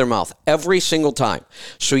out of their mouth, every single time,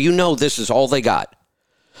 so you know this is all they got.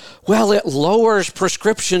 Well, it lowers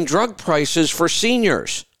prescription drug prices for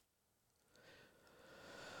seniors.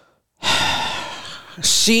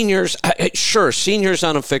 Seniors, sure, seniors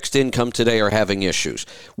on a fixed income today are having issues,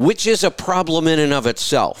 which is a problem in and of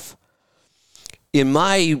itself. In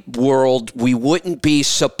my world, we wouldn't be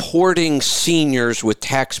supporting seniors with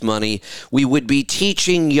tax money. We would be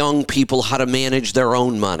teaching young people how to manage their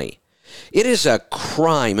own money. It is a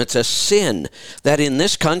crime. It's a sin that in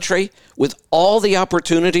this country, with all the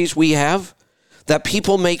opportunities we have, that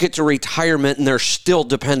people make it to retirement and they're still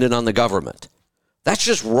dependent on the government. That's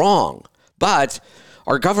just wrong. But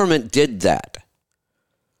our government did that.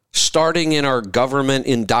 Starting in our government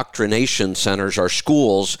indoctrination centers, our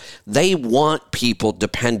schools, they want people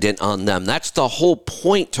dependent on them. That's the whole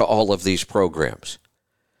point to all of these programs.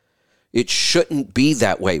 It shouldn't be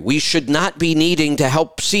that way. We should not be needing to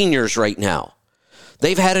help seniors right now.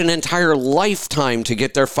 They've had an entire lifetime to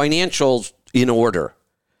get their financials in order.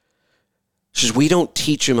 It's just we don't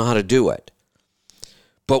teach them how to do it.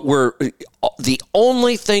 But the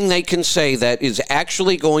only thing they can say that is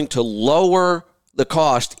actually going to lower the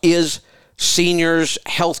cost is seniors'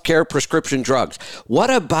 health care, prescription drugs. What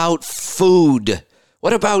about food?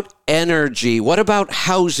 What about energy? What about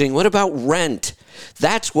housing? What about rent?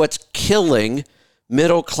 That's what's killing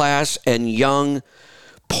middle class and young,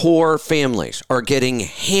 poor families are getting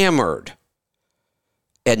hammered.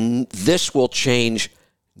 And this will change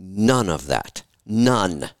none of that.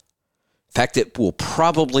 None. In fact, it will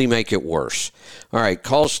probably make it worse. All right,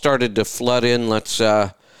 calls started to flood in. Let's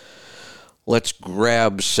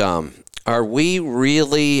grab some. Are we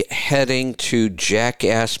really heading to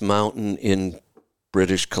Jackass Mountain in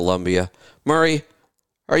British Columbia? Murray,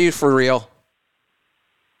 are you for real?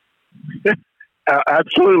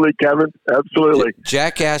 Absolutely, Kevin. Absolutely.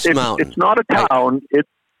 Jackass Mountain. It's not a town.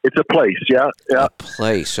 It's a place. Yeah. A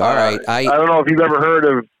place. All right. I don't know if you've ever heard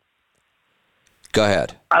of. Go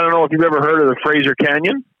ahead. I don't know if you've ever heard of the Fraser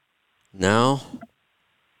Canyon. No.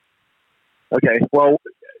 Okay. Well,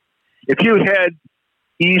 if you head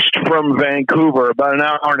east from Vancouver, about an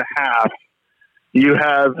hour and a half, you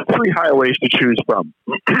have three highways to choose from.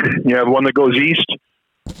 You have one that goes east,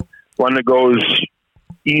 one that goes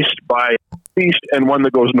east by east, and one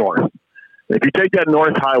that goes north. If you take that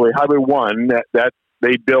north highway, Highway 1, that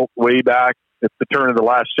they built way back at the turn of the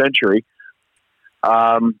last century,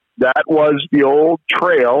 that was the old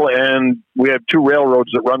trail, and we have two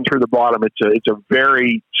railroads that run through the bottom. It's a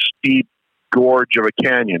very steep gorge of a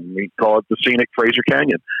canyon. We call it the Scenic Fraser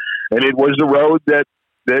Canyon. And it was the road that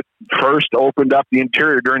first opened up the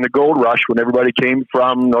interior during the gold rush when everybody came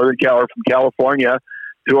from California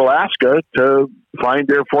to Alaska to find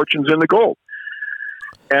their fortunes in the gold.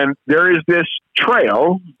 And there is this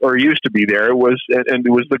trail, or used to be there, it was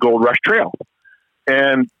the Gold Rush Trail.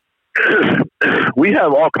 And we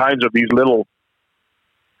have all kinds of these little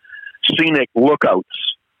scenic lookouts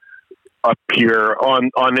up here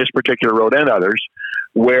on this particular road and others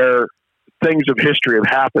where things of history have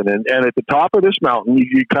happened. And at the top of this mountain,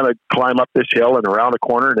 you kind of climb up this hill and around a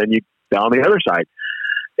corner, and then you down the other side.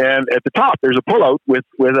 And at the top, there's a pullout with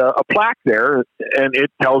a plaque there, and it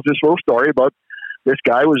tells this little story about this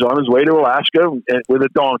guy was on his way to Alaska with a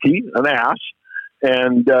donkey, an ass,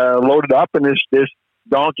 and loaded up, and this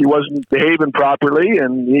donkey wasn't behaving properly,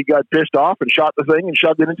 and he got pissed off and shot the thing and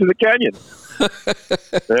shoved it into the canyon.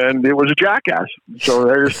 And it was a jackass. So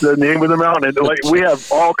there's the name of the mountain. Like, we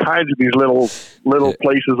have all kinds of these little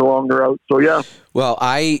places along the road. So yeah. Well,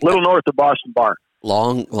 little north of Boston Bar.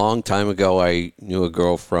 Long time ago, I knew a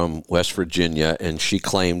girl from West Virginia, and she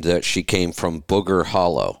claimed that she came from Booger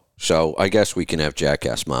Hollow. So I guess we can have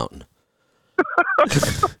Jackass Mountain.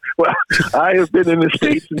 Well, I have been in the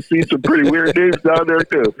States and seen some pretty weird names down there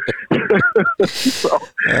too.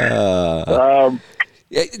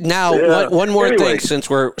 One more thing, since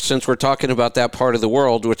we're talking about that part of the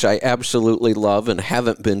world, which I absolutely love and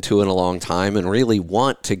haven't been to in a long time and really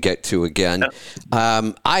want to get to again.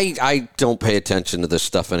 I don't pay attention to this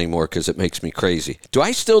stuff anymore because it makes me crazy. Do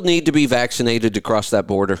I still need to be vaccinated to cross that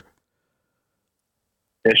border?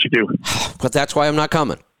 Yes, you do. But that's why I'm not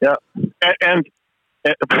coming. Yeah. and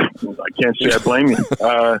I can't say I blame you.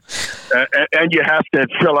 And you have to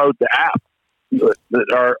fill out the app.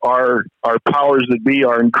 Our powers that be,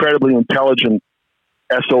 our incredibly intelligent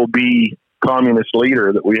SOB communist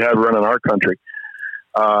leader that we have running our country,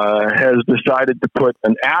 has decided to put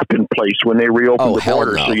an app in place when they reopen the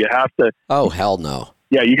border. No. So you have to. Oh, hell no.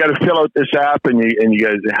 Yeah, you got to fill out this app, and you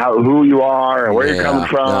guys who you are and where you're coming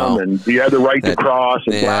from, and do you have the right to cross,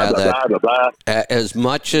 and blah blah blah. As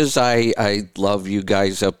much as I love you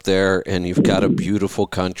guys up there, and you've got a beautiful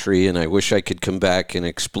country, and I wish I could come back and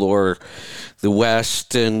explore the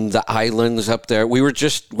West and the islands up there. We were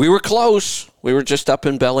close. We were just up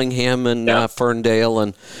in Bellingham and Ferndale,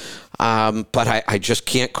 and but I just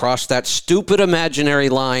can't cross that stupid imaginary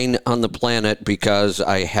line on the planet because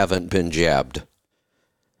I haven't been jabbed.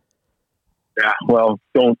 Yeah, well,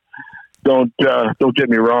 don't get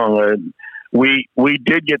me wrong. We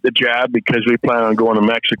did get the jab because we plan on going to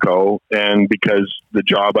Mexico, and because the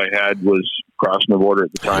job I had was crossing the border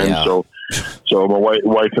at the time. Yeah. So my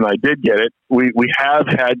wife and I did get it. We have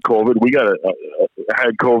had COVID. We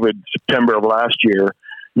had COVID September of last year,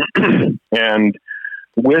 and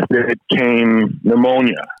with it came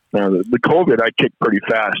pneumonia. Now, the COVID, I kicked pretty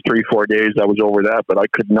fast. 3-4 days, I was over that, but I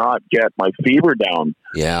could not get my fever down.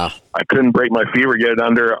 Yeah. I couldn't break my fever, get it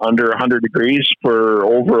under 100 degrees for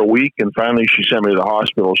over a week, and finally she sent me to the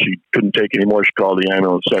hospital. She couldn't take it anymore. She called the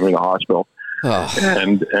ambulance, sent me to the hospital. Oh.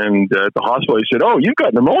 And at the hospital, he said, "Oh, you've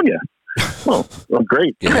got pneumonia." Oh, well,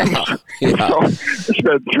 great. Yeah. Yeah. So I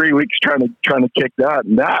spent 3 weeks trying to kick that,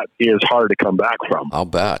 and that is hard to come back from. I'll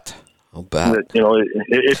bet.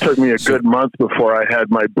 It took me a good month before I had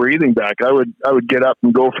my breathing back. I would get up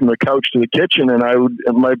and go from the couch to the kitchen, and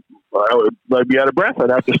I'd be out of breath.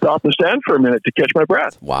 I'd have to stop and stand for a minute to catch my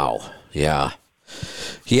breath. Wow. Yeah.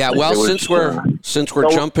 Yeah. Well, since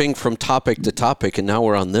we're jumping from topic to topic, and now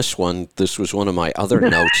we're on this one. This was one of my other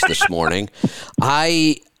notes this morning.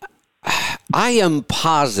 I am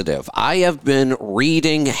positive I have been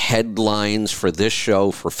reading headlines for this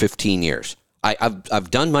show for 15 years.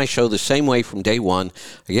 I've done my show the same way from day one.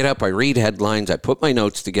 I get up, I read headlines, I put my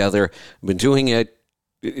notes together. I've been doing it.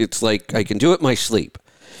 It's like I can do it in my sleep.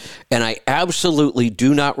 And I absolutely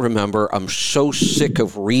do not remember. I'm so sick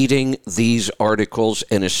of reading these articles.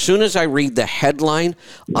 And as soon as I read the headline,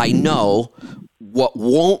 I know what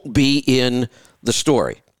won't be in the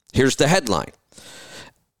story. Here's the headline.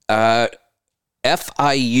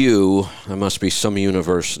 FIU, that must be some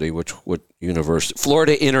university, what university?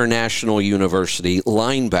 Florida International University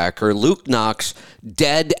linebacker Luke Knox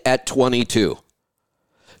dead at 22.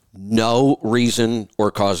 No reason or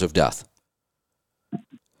cause of death.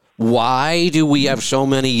 Why do we have so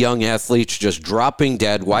many young athletes just dropping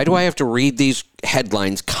dead? Why do I have to read these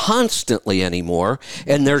headlines constantly anymore?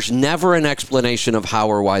 And there's never an explanation of how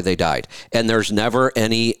or why they died. And there's never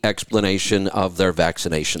any explanation of their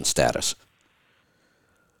vaccination status.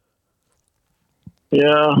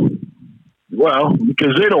 Yeah, well,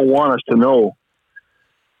 because they don't want us to know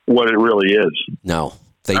what it really is. No,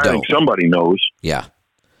 they don't. I think somebody knows. Yeah.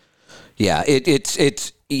 It's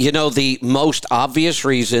the most obvious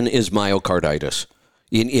reason is myocarditis.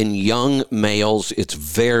 In young males, it's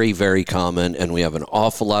very, very common, and we have an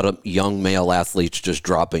awful lot of young male athletes just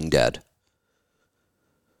dropping dead.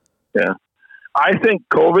 Yeah. I think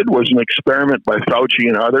COVID was an experiment by Fauci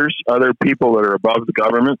and other people that are above the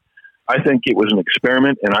government. I think it was an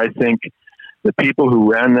experiment, and I think the people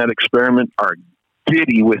who ran that experiment are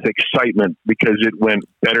giddy with excitement because it went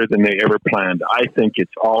better than they ever planned. I think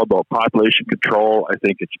it's all about population control. I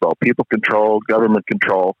think it's about people control, government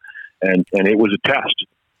control, and it was a test.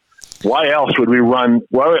 Why else would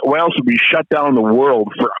we shut down the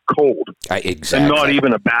world for a cold? Exactly. And not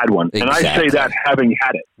even a bad one. Exactly. And I say that having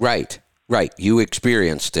had it. Right. You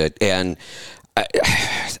experienced it, and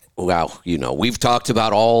we've talked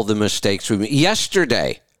about all the mistakes we made.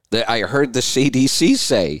 Yesterday, I heard the CDC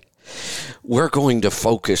say we're going to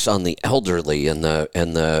focus on the elderly and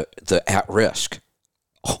the at risk.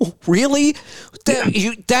 Oh, really?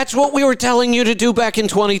 That's what we were telling you to do back in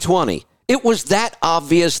 2020. It was that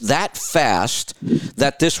obvious, that fast,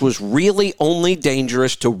 that this was really only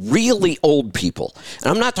dangerous to really old people. And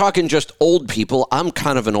I'm not talking just old people. I'm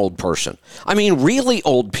kind of an old person. I mean, really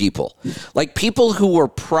old people. Like people who were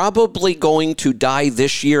probably going to die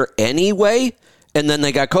this year anyway, and then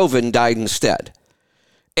they got COVID and died instead.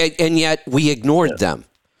 And yet we ignored them.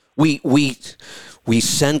 We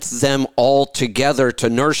sent them all together to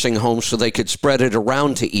nursing homes so they could spread it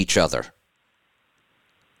around to each other.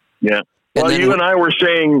 Yeah. Well, you and I were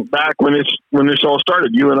saying back when this all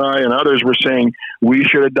started, you and I and others were saying we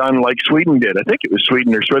should have done like Sweden did. I think it was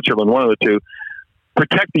Sweden or Switzerland, one of the two.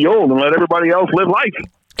 protect the old and let everybody else live life.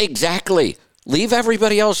 Exactly. Leave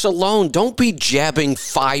everybody else alone. Don't be jabbing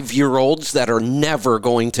 5-year-olds that are never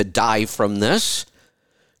going to die from this.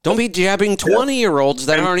 Don't be jabbing 20-year-olds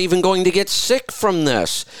that aren't even going to get sick from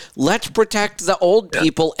this. Let's protect the old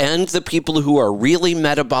people and the people who are really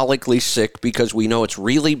metabolically sick because we know it's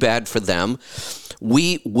really bad for them.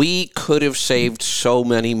 We could have saved so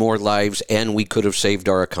many more lives, and we could have saved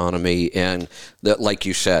our economy. And that, like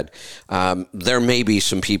you said, there may be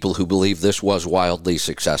some people who believe this was wildly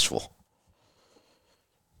successful.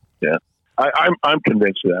 Yeah, I'm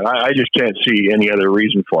convinced of that. I just can't see any other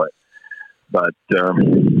reason for it. But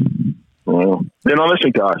well, they're not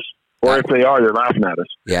listening to us. Or if they are, they're laughing at us.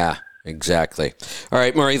 Yeah, exactly. All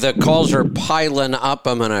right, Murray, the calls are piling up.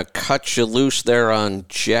 I'm going to cut you loose there on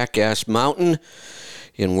Jackass Mountain.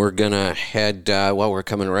 And we're going to head, we're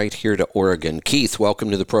coming right here to Oregon. Keith,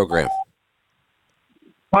 welcome to the program.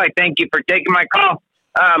 Hi, thank you for taking my call.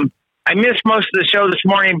 I missed most of the show this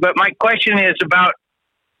morning, but my question is about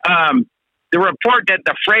the report that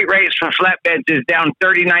the freight rates for flatbeds is down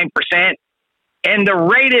 39%. And the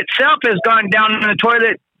rate itself has gone down in the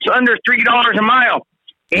toilet. It's under $3 a mile.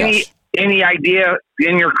 Any idea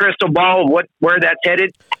in your crystal ball where that's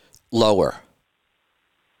headed? Lower.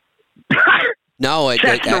 No,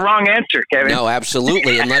 that's the wrong answer, Kevin. No,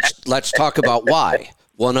 absolutely. And let's talk about why.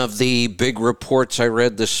 One of the big reports I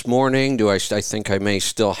read this morning. I think I may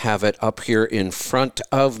still have it up here in front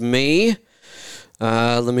of me.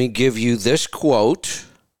 Let me give you this quote.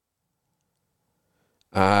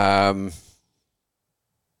 I'm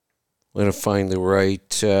going to find the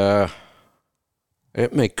right... I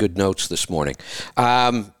didn't make good notes this morning.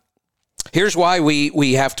 Here's why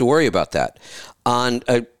we have to worry about that. On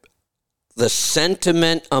the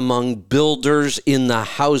sentiment among builders in the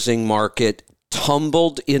housing market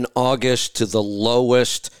tumbled in August to the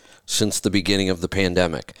lowest since the beginning of the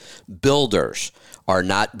pandemic. Builders are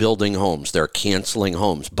not building homes. They're canceling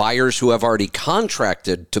homes. Buyers who have already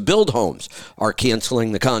contracted to build homes are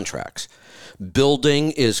canceling the contracts.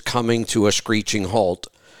 Building is coming to a screeching halt,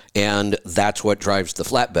 and that's what drives the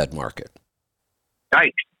flatbed market.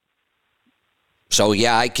 Right. So,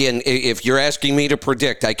 yeah, I can, if you're asking me to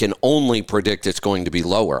predict, I can only predict it's going to be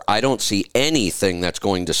lower. I don't see anything that's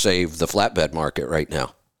going to save the flatbed market right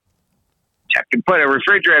now. I can put a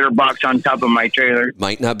refrigerator box on top of my trailer.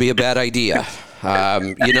 Might not be a bad idea.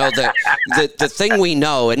 The thing we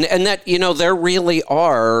know, and that, there really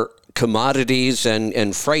are commodities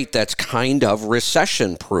and freight that's kind of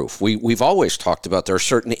recession proof. We've always talked about there are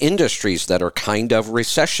certain industries that are kind of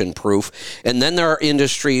recession proof, and then there are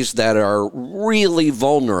industries that are really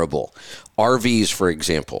vulnerable. RVs, for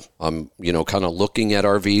example. I'm, kind of looking at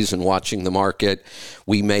RVs and watching the market.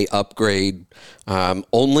 We may upgrade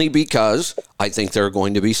only because I think there are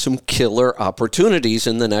going to be some killer opportunities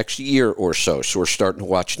in the next year or so. So we're starting to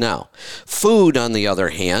watch now. Food, on the other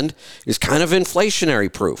hand, is kind of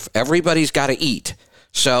inflationary proof. Everybody's got to eat.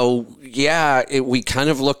 So, we kind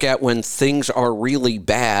of look at when things are really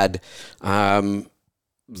bad, the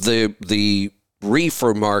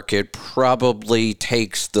reefer market probably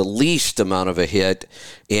takes the least amount of a hit,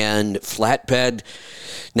 and flatbed.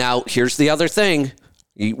 Now, here's the other thing.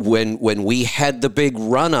 When we had the big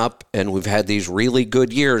run up and we've had these really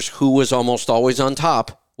good years, who was almost always on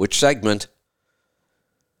top? Which segment?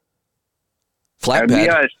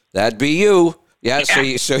 Flatbed. That'd be you. Yeah, so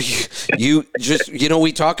you just,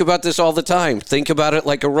 we talk about this all the time. Think about it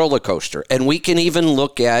like a roller coaster. And we can even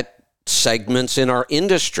look at segments in our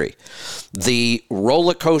industry. The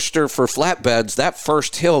roller coaster for flatbeds, that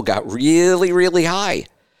first hill got really, really high.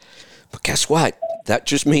 But guess what? That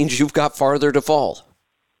just means you've got farther to fall.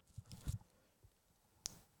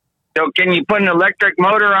 So can you put an electric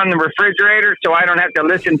motor on the refrigerator so I don't have to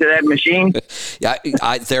listen to that machine? Yeah,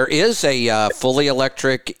 there is a fully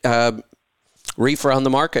electric reefer on the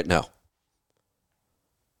market now.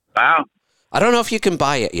 Wow. I don't know if you can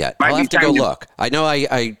buy it yet. I'll have to go look. I know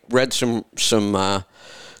I read some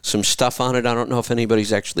stuff on it. I don't know if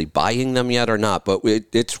anybody's actually buying them yet or not, but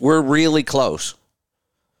we're really close.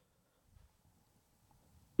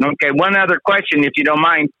 Okay, one other question, if you don't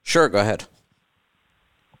mind. Sure, go ahead.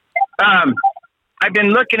 I've been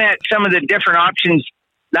looking at some of the different options.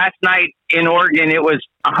 Last night in Oregon, it was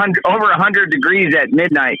over 100 degrees at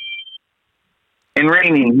midnight and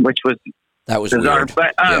raining, which was bizarre. Weird.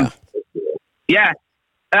 But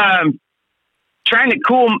trying to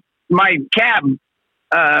cool my cab.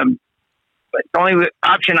 But the only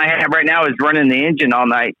option I have right now is running the engine all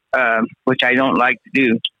night, which I don't like to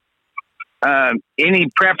do. any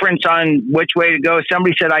preference on which way to go?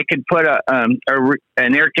 Somebody said I could put an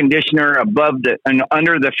air conditioner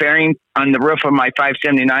under the fairing on the roof of my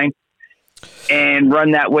 579 and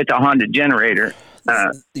run that with a Honda generator.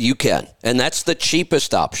 You can, and that's the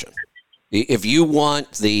cheapest option. If you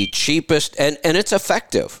want the cheapest, and it's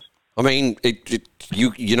effective. I mean,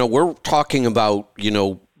 we're talking about,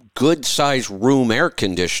 good size room air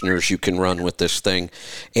conditioners you can run with this thing,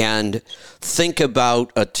 and think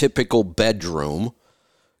about a typical bedroom,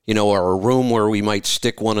 or a room where we might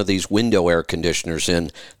stick one of these window air conditioners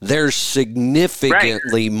in. There's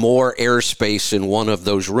significantly more airspace in one of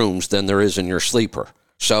those rooms than there is in your sleeper.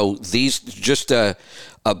 So these, just a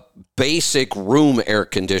basic room air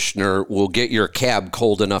conditioner will get your cab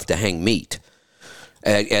cold enough to hang meat.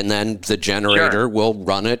 And then the generator will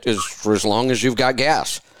run it for as long as you've got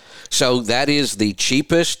gas. So that is the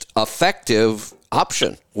cheapest, effective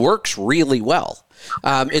option. Works really well.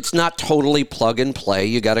 It's not totally plug and play.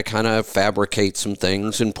 You got to kind of fabricate some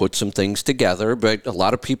things and put some things together. But a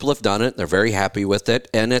lot of people have done it. They're very happy with it,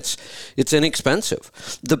 and it's inexpensive.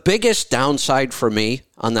 The biggest downside for me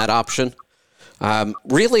on that option,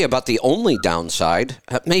 really about the only downside,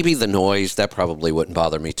 maybe the noise. That probably wouldn't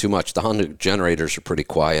bother me too much. The Honda generators are pretty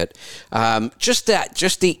quiet. Just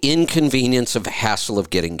the inconvenience of hassle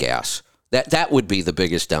of getting gas. That would be the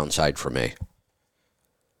biggest downside for me.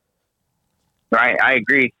 Right, I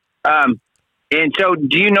agree. And so,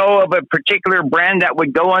 do you know of a particular brand that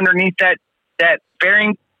would go underneath that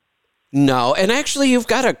fairing? No, and actually, you've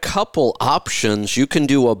got a couple options. You can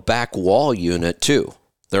do a back wall unit too.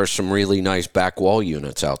 There are some really nice back wall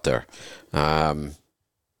units out there.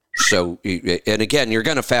 So, and again, you're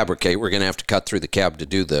going to fabricate. We're going to have to cut through the cab to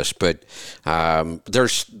do this, but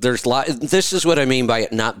there's this is what I mean by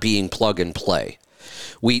it not being plug and play.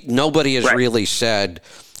 Nobody has really said,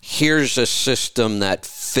 here's a system that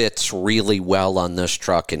fits really well on this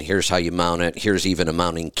truck, and here's how you mount it. Here's even a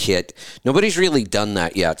mounting kit. Nobody's really done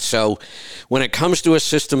that yet. So when it comes to a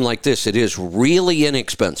system like this, it is really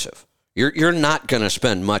inexpensive. You're not going to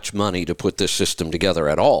spend much money to put this system together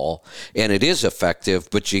at all, and it is effective,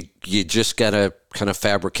 but you just got to kind of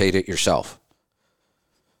fabricate it yourself.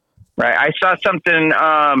 Right. I saw something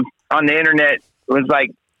on the internet. It was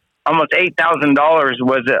like almost $8,000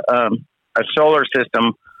 was a solar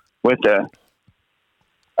system with a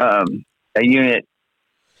unit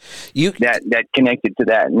that connected to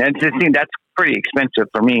that, and that's pretty expensive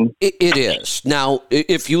for me. It is. Now,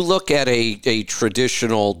 if you look at a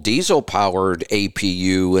traditional diesel-powered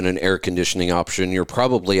APU and an air conditioning option, you're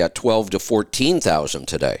probably at $12,000 to $14,000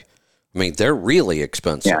 today. I mean, they're really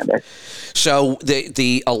expensive. Yeah, so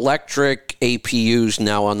the electric APUs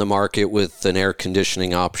now on the market with an air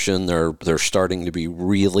conditioning option, they're starting to be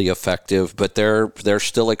really effective, but they're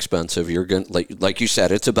still expensive. You're going, like you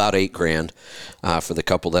said, it's about $8,000 for the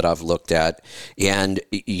couple that I've looked at, and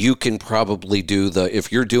you can probably do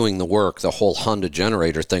if you're doing the work, the whole Honda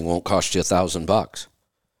generator thing won't cost you $1,000.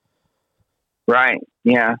 Right.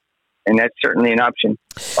 Yeah. And that's certainly an option.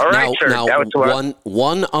 All right, sir. Now, that was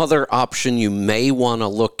one other option you may want to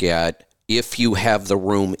look at if you have the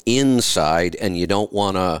room inside and you don't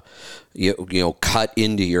want to cut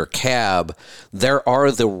into your cab. There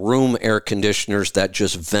are the room air conditioners that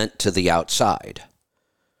just vent to the outside.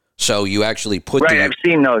 So you actually put I've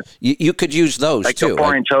seen those. You could use those like too. Like the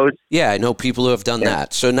 4-inch hose? Yeah, I know people who have done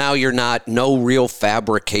that. So now no real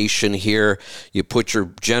fabrication here. You put your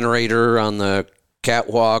generator on the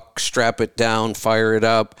catwalk, strap it down, fire it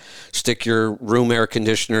up, stick your room air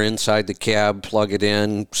conditioner inside the cab, plug it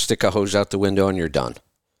in, stick a hose out the window, and you're done.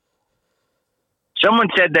 Someone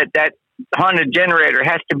said that Honda generator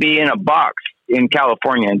has to be in a box in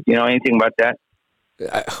California. Do you know anything about that?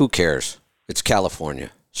 Who cares? It's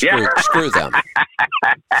California. Screw them.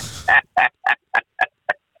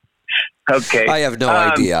 Okay. I have no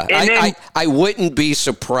idea. I wouldn't be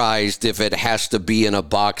surprised if it has to be in a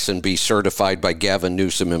box and be certified by Gavin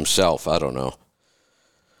Newsom himself. I don't know.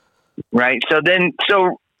 Right. So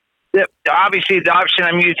obviously the option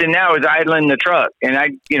I'm using now is idling the truck,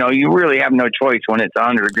 and you really have no choice when it's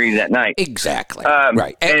 100 degrees at night. Exactly.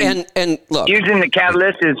 Right. And look, using the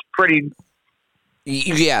catalyst is pretty.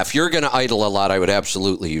 Yeah, if you're going to idle a lot, I would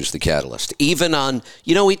absolutely use the catalyst. Even on,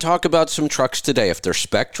 we talk about some trucks today. If they're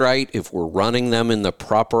spec'd right, if we're running them in the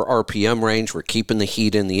proper RPM range, we're keeping the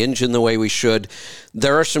heat in the engine the way we should,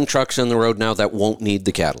 there are some trucks on the road now that won't need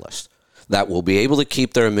the catalyst, that will be able to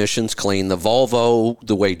keep their emissions clean. The Volvo,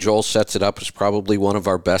 the way Joel sets it up, is probably one of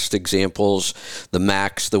our best examples. The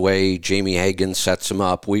Max, the way Jamie Hagan sets them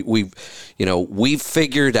up. We've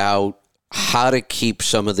figured out how to keep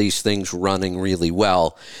some of these things running really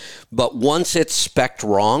well. But once it's spec'd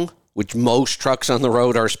wrong, which most trucks on the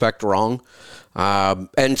road are spec'd wrong.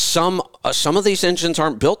 And some of these engines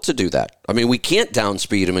aren't built to do that. I mean, we can't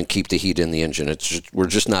downspeed them and keep the heat in the engine. We're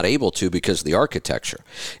just not able to because of the architecture.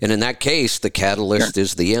 And in that case, the catalyst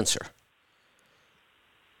is the answer.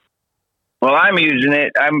 Well, I'm using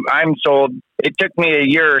it. I'm sold. It took me a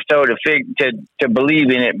year or so to believe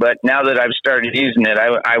in it, but now that I've started using it,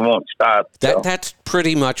 I won't stop. That's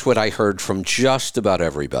pretty much what I heard from just about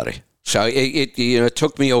everybody. So it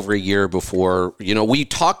took me over a year before, we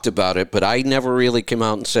talked about it, but I never really came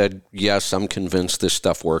out and said, yes, I'm convinced this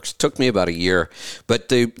stuff works. It took me about a year, but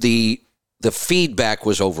the feedback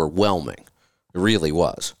was overwhelming. It really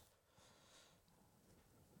was.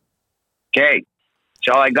 Okay.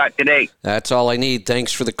 That's all I got today. That's all I need.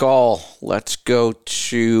 Thanks for the call. Let's go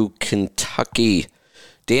to Kentucky.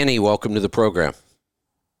 Danny, welcome to the program.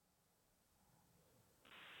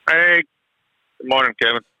 Hey, good morning,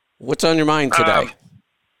 Kevin. What's on your mind today?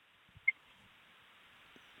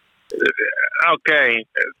 Okay,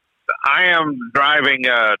 I am driving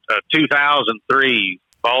a 2003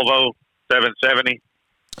 Volvo 770.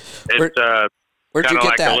 It's Where'd kind you of get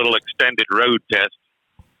like that? a little extended road test.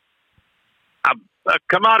 I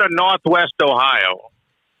come out of Northwest Ohio.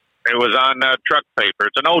 It was on truck paper.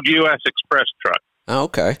 It's an old U.S. Express truck. Oh,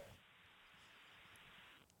 okay.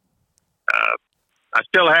 I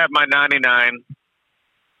still have my 99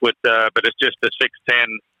 but it's just a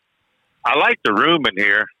 610. I like the room in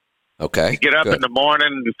here. Okay. You get up good. in the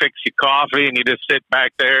morning, you fix your coffee, and you just sit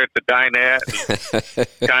back there at the dinette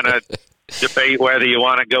and kind of debate whether you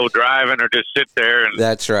want to go driving or just sit there. And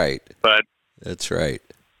That's right. But That's right.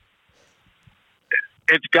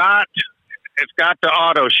 it's got the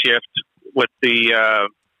auto shift with the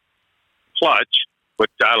clutch,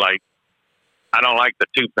 which I like. I don't like the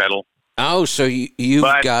two pedal. Oh, so you've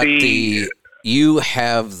But got you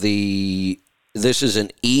have this is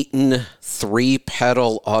an Eaton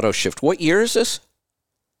 3-pedal auto shift. What year is this?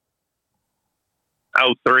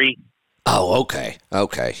 03. Oh, okay.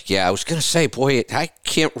 Okay. Yeah, I was going to say, boy, I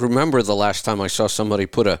can't remember the last time I saw somebody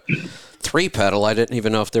put a 3-pedal. I didn't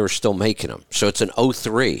even know if they were still making them. So it's an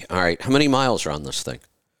 03. All right. How many miles are on this thing?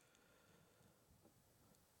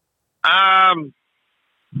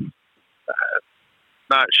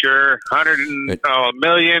 Not sure. A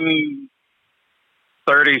million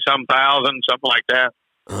 30-some thousand, something like that.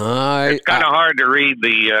 It's kind of hard to read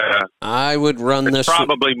the. I would run this.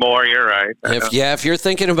 Probably more. You're right. If you're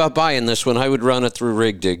thinking about buying this one, I would run it through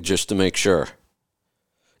RigDig just to make sure.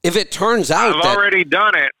 If it turns out I've already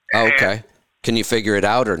done it. Okay. Can you figure it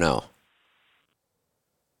out or no?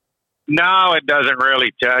 No, it doesn't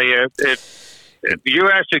really tell you. If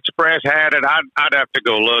U.S. Express had it, I'd have to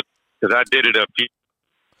go look because I did it a few.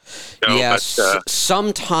 Yes.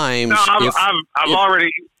 Sometimes. No, I've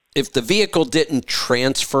already. If the vehicle didn't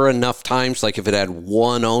transfer enough times, like if it had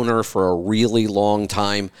one owner for a really long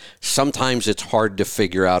time, sometimes it's hard to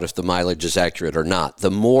figure out if the mileage is accurate or not.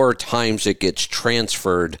 The more times it gets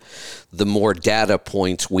transferred, the more data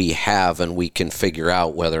points we have, and we can figure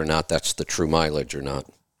out whether or not that's the true mileage or not.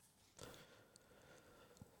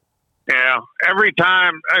 Yeah, every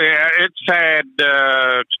time. It's had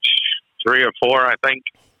 3 or 4, I think.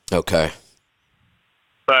 Okay.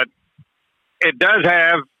 But it does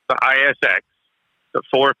have the ISX, the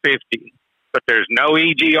 450, but there's no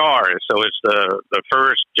EGR, so it's the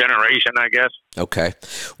first generation, I guess. Okay.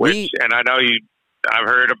 And I know I've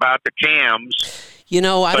heard about the cams.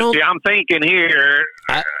 I'm thinking here.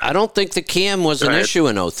 I don't think the cam was an issue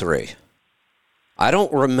in 03. I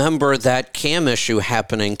don't remember that cam issue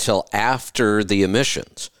happening till after the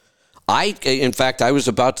emissions. In fact, I was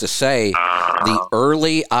about to say the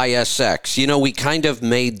early ISX, we kind of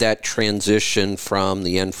made that transition from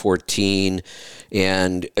the N14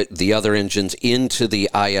 and the other engines into the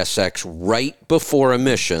ISX right before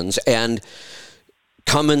emissions. And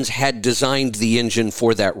Cummins had designed the engine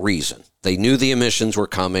for that reason. They knew the emissions were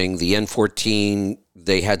coming. The N14,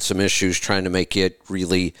 they had some issues trying to make it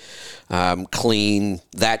really clean.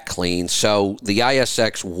 So the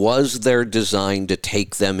ISX was their design to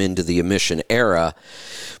take them into the emission era.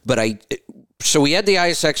 So we had the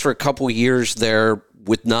ISX for a couple years there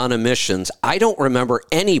with non-emissions. I don't remember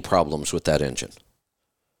any problems with that engine.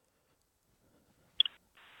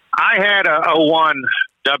 I had a 01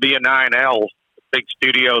 W9L, big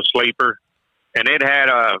studio sleeper, and it had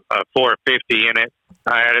a 450 in it.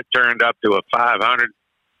 I had it turned up to a 500,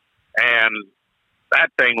 and that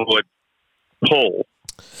thing would pull.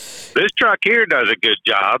 This truck here does a good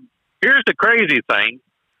job. Here's the crazy thing.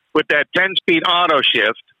 With that 10-speed auto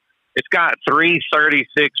shift, it's got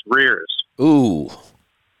 336 rears. Ooh.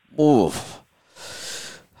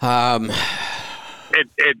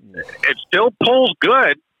 it still pulls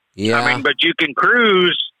good. Yeah. I mean, but you can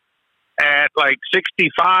cruise at like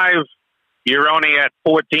 65. You're only at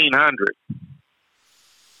 1,400,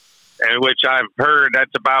 and which I've heard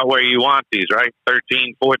that's about where you want these, right?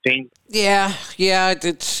 13, 14. Yeah.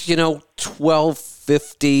 It's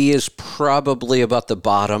 1250 is probably about the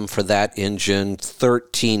bottom for that engine.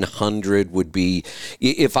 1300 would be,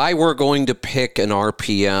 if I were going to pick an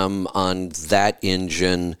RPM on that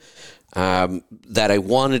engine that I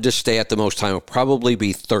wanted to stay at the most time, it would probably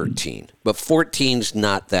be 13. But 14's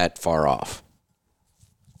not that far off.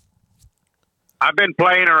 I've been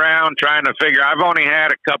playing around trying to figure. I've only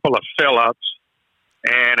had a couple of fill-ups,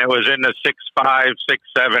 and it was in the 6.5,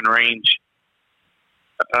 6.7 range,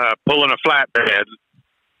 pulling a flatbed.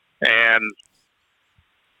 And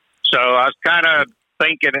so I was kind of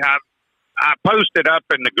thinking, I posted up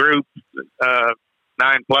in the group,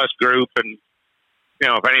 9+ group, and,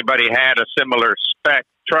 if anybody had a similar spec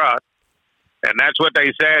truck, and that's what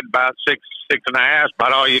they said, about 6.5,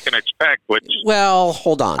 about all you can expect, which, well,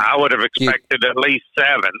 hold on. I would have expected at least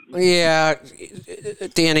 7. Yeah,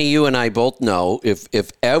 Danny, you and I both know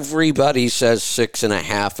if everybody says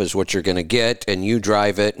 6.5 is what you're going to get, and you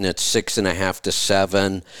drive it and it's 6.5 to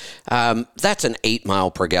 7, that's an 8 mile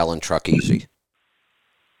per gallon truck easy.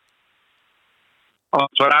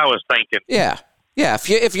 That's what I was thinking. Yeah.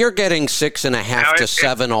 If you're getting 6.5 to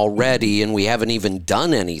 7 already, and we haven't even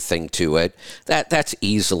done anything to it, that's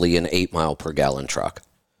easily an 8 mile per gallon truck.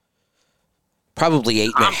 Probably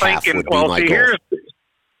 8.5 would be my goal.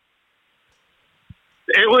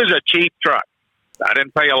 It was a cheap truck. I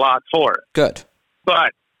didn't pay a lot for it. Good.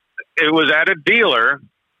 But it was at a dealer.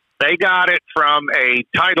 They got it from a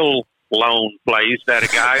title loan place that a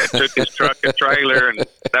guy took his truck and trailer and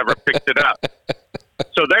never picked it up.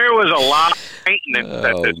 So there was a lot of maintenance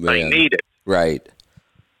that this thing needed. Right.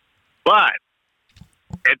 But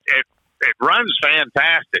it runs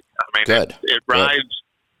fantastic. I mean, good. It rides,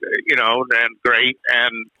 and great,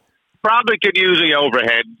 and probably could use the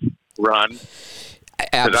overhead run.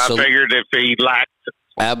 Because I figured if he lacked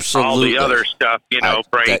all the other stuff,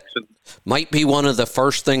 brakes. And might be one of the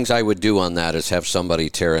first things I would do on that is have somebody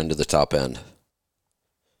tear into the top end.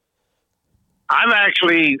 I've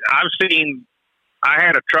seen... I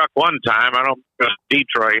had a truck one time,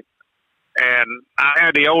 Detroit, and I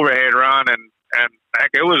had the overhead run, and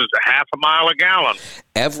heck, it was half a mile a gallon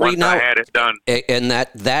once I had it done. And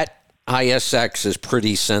that ISX is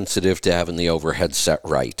pretty sensitive to having the overhead set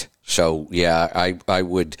right. So, yeah, I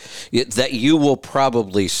would that you will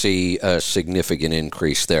probably see a significant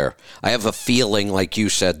increase there. I have a feeling, like you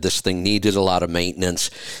said, this thing needed a lot of maintenance.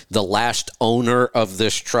 The last owner of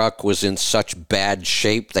this truck was in such bad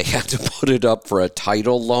shape, they had to put it up for a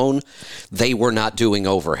title loan. They were not doing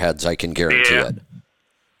overheads, I can guarantee it.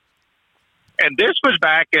 And this was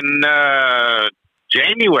back in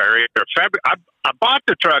January or February. I bought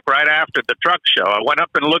the truck right after the truck show. I went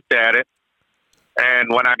up and looked at it.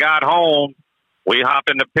 And when I got home, we hopped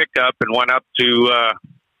in the pickup and went up to,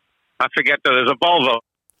 I forget, there's a Volvo,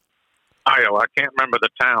 Iowa. I can't remember the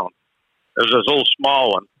town. There's this little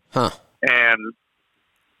small one. Huh.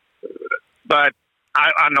 But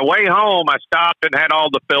on the way home, I stopped and had all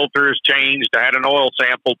the filters changed. I had an oil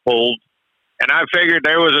sample pulled. And I figured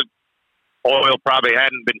there was oil probably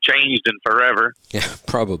hadn't been changed in forever. Yeah,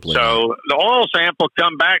 probably. So the oil sample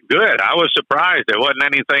come back good. I was surprised. There wasn't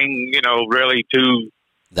anything, really too.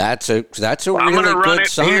 That's a really good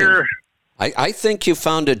sign. Here. I think you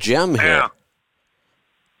found a gem here. Yeah.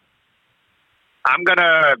 I'm going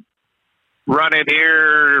to run it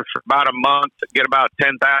here for about a month, get about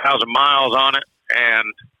 10,000 miles on it,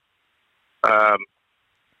 and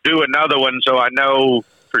do another one so I know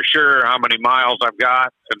for sure how many miles I've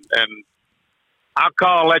got, and I'll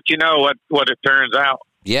call, let you know what it turns out.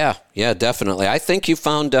 Yeah, definitely. I think you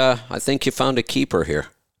found a keeper here.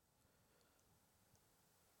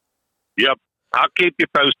 Yep, I'll keep you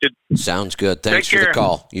posted. Sounds good. Thanks for the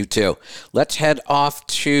call. You too. Let's head off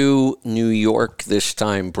to New York this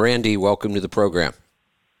time. Brandy, welcome to the program.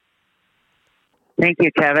 Thank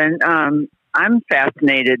you, Kevin. I'm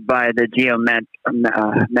fascinated by the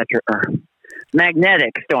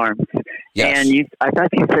magnetic storms. Yes. And I thought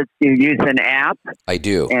you said you use an app. I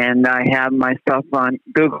do. And I have my stuff on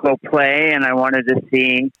Google Play, and I wanted to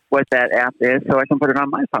see what that app is so I can put it on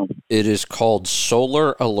my phone. It is called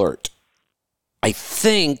Solar Alert. I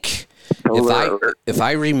think, if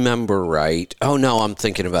I remember right, oh no, I'm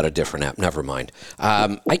thinking about a different app. Never mind.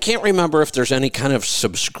 I can't remember if there's any kind of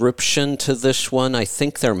subscription to this one. I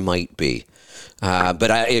think there might be. But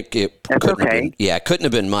it That's couldn't okay. it couldn't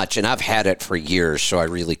have been much, and I've had it for years, so I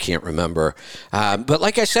really can't remember. But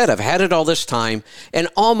like I said, I've had it all this time, and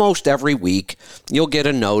almost every week you'll get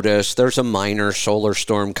a notice. There's a minor solar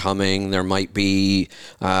storm coming. There might be,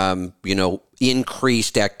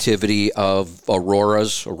 increased activity of aurora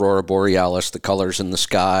borealis, the colors in the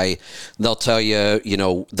sky. They'll tell you,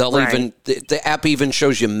 they'll Right. the app even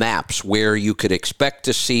shows you maps where you could expect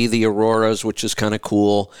to see the auroras, which is kind of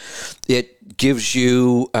cool. It gives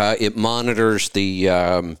you, it monitors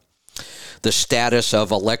the status of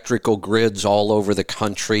electrical grids all over the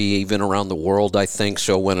country, even around the world, I think.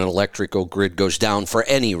 So when an electrical grid goes down for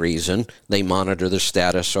any reason, they monitor the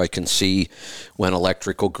status so I can see when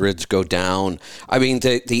electrical grids go down. I mean,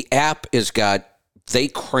 the app they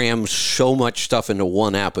cram so much stuff into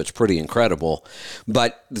one app. It's pretty incredible.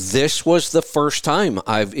 But this was the first time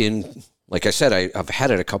like I said, I've had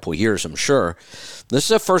it a couple years, I'm sure. This is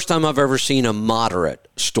the first time I've ever seen a moderate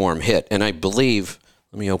storm hit. And I believe,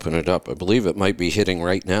 let me open it up. I believe it might be hitting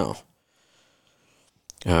right now.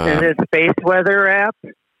 Is it Space Weather app?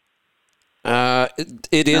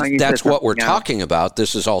 It is. No, you That's said what we're something else. talking about.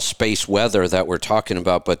 This is all space weather that we're talking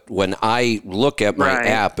about. But when I look at my Right.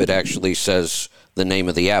 app, it actually says the name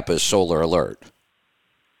of the app is Solar Alert.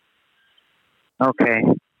 Okay.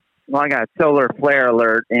 Well, I got solar flare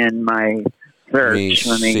alert in my search.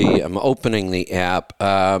 Let me see. I'm opening the app.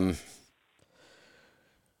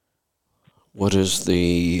 What is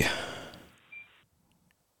the... Let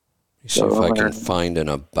me see if I can find an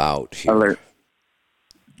about here. Alert.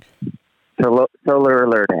 Solar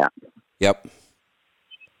alert app. Yep.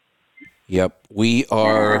 We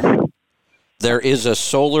are... There is a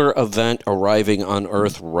solar event arriving on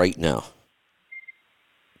Earth right now.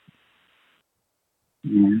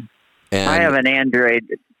 Yeah. And I have an Android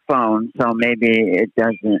phone, so maybe it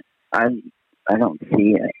doesn't. I don't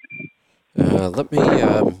see it. let me.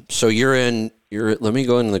 So let me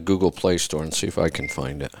go in the Google Play Store and see if I can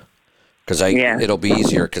find it. Because it'll be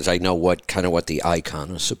easier because I know what the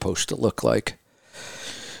icon is supposed to look like.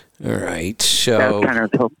 All right, so I was kind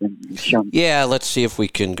of hoping to show me. yeah, let's see if we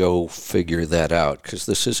can go figure that out because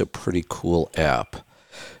this is a pretty cool app.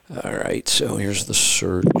 All right, so here's the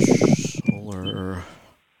search. Solar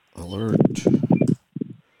Alert.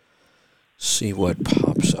 See what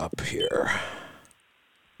pops up here.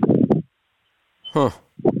 Huh.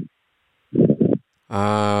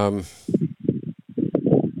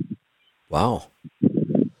 Wow.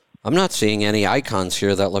 I'm not seeing any icons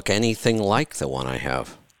here that look anything like the one I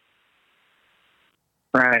have.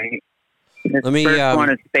 Right. The Let me, first one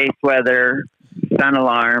is space weather, sun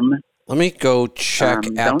alarm. Let me go check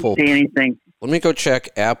Apple. Don't see anything. Let me go check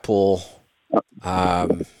Apple.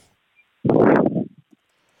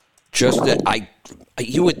 Just that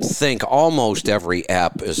you would think almost every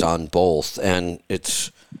app is on both, and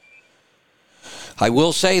it's. I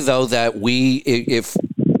will say though that if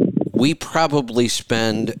we probably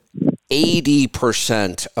spend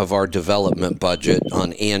 80% of our development budget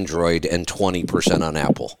on Android and 20% on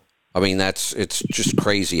Apple. I mean, it's just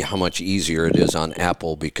crazy how much easier it is on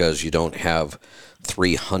Apple because you don't have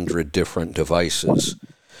 300 different devices.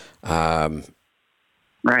 Right.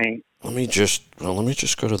 Let me just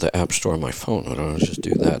go to the App Store on my phone. Why don't I just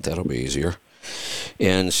do that? That'll be easier.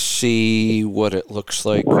 And see what it looks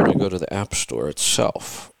like when I go to the App Store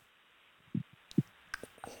itself.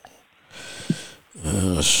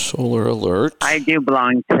 Solar Alert. I do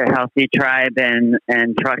belong to Healthy Tribe and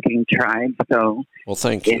Trucking Tribe, so Well,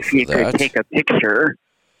 thank you if for you that. could take a picture,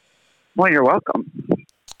 well, you're welcome.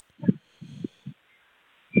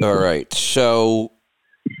 All right, so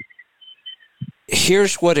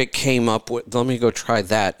here's what it came up with. Let me go try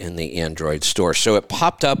that in the Android store. So it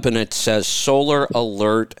popped up and it says Solar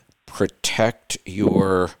Alert, protect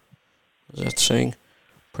your, what is that saying?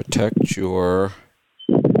 Protect your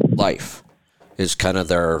life is kind of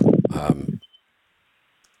their,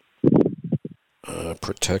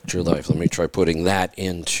 protect your life. Let me try putting that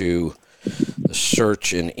into the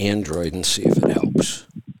search in Android and see if it helps.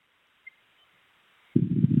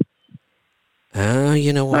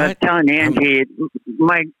 You know what? I was telling Angie,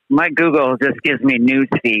 my Google just gives me news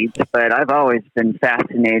feeds, but I've always been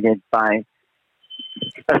fascinated by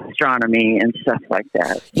astronomy and stuff like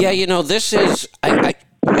that. Yeah, this is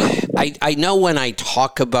I know when I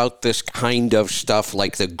talk about this kind of stuff,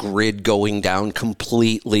 like the grid going down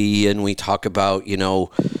completely, and we talk about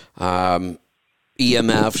EMFs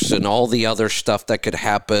and all the other stuff that could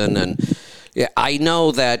happen, and I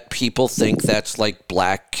know that people think that's like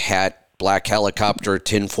black hat black helicopter,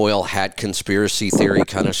 tinfoil hat conspiracy theory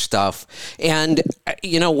kind of stuff. And,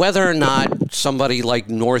 whether or not somebody like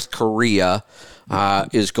North Korea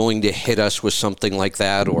is going to hit us with something like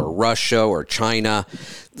that, or Russia or China,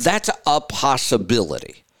 that's a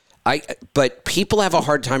possibility. But people have a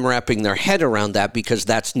hard time wrapping their head around that because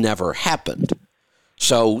that's never happened.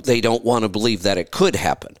 So they don't want to believe that it could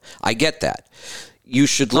happen. I get that. You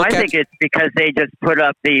should look I think it's because they just put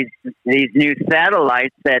up these new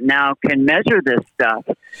satellites that now can measure this stuff.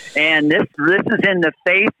 And this is in the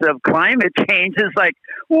face of climate change. It's like,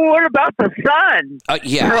 well, what about the sun?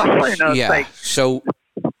 So,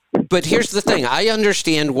 but here's the thing. I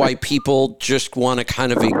understand why people just want to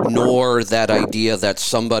kind of ignore that idea that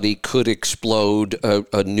somebody could explode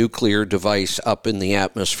a nuclear device up in the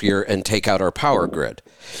atmosphere and take out our power grid.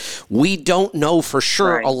 We don't know for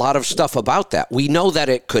sure a lot of stuff about that. We know that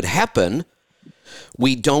it could happen.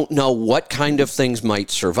 We don't know what kind of things might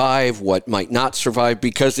survive, what might not survive,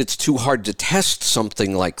 because it's too hard to test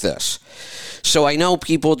something like this. So I know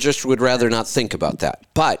people just would rather not think about that.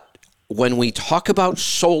 But when we talk about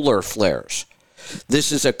solar flares,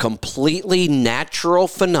 this is a completely natural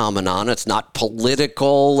phenomenon. It's not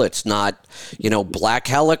political. It's not, black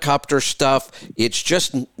helicopter stuff. It's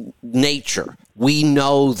just nature. We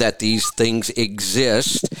know that these things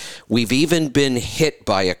exist. We've even been hit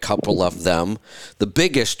by a couple of them. The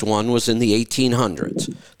biggest one was in the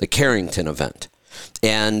 1800s, the Carrington event.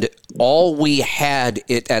 And all we had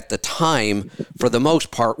at the time, for the most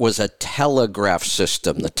part, was a telegraph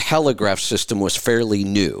system. The telegraph system was fairly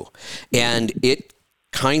new, and it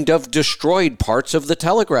kind of destroyed parts of the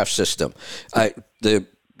telegraph system. The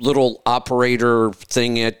little operator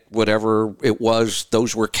thing at whatever it was,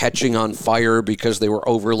 those were catching on fire because they were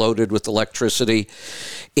overloaded with electricity.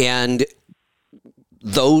 And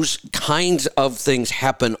those kinds of things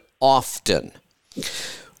happen often.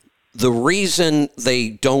 The reason they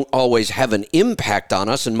don't always have an impact on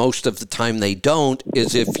us, and most of the time they don't,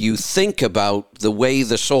 is if you think about the way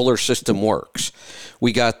the solar system works.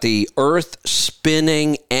 We got the Earth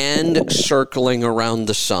spinning and circling around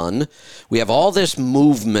the sun. We have all this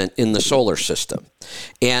movement in the solar system.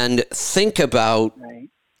 And think about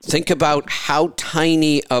how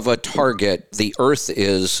tiny of a target the Earth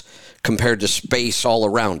is compared to space all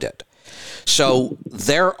around it. So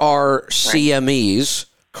there are CMEs,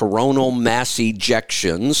 coronal mass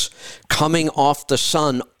ejections, coming off the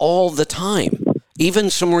sun all the time, even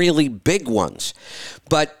some really big ones.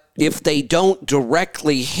 But if they don't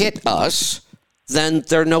directly hit us, then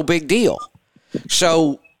they're no big deal.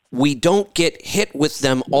 So we don't get hit with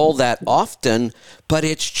them all that often, but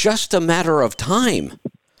it's just a matter of time.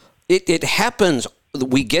 It happens.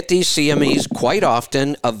 We get these CMEs quite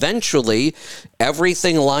often. Eventually,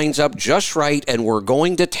 everything lines up just right, and we're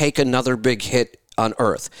going to take another big hit on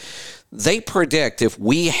Earth. They predict if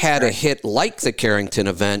we had a hit like the Carrington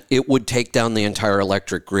event, it would take down the entire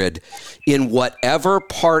electric grid in whatever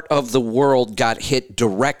part of the world got hit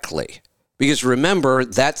directly. Because remember,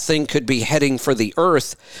 that thing could be heading for the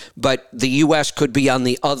Earth, but the U.S. could be on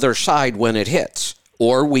the other side when it hits,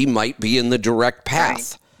 or we might be in the direct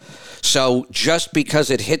path. So just because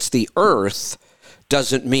it hits the Earth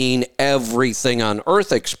doesn't mean everything on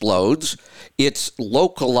Earth explodes. It's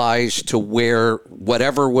localized to where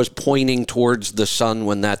whatever was pointing towards the sun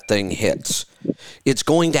when that thing hits. It's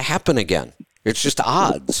going to happen again. It's just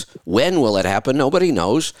odds. When will it happen? Nobody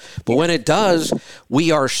knows. But when it does,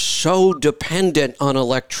 we are so dependent on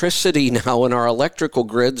electricity now in our electrical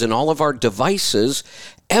grids and all of our devices.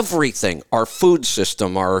 Everything, our food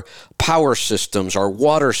system, our power systems, our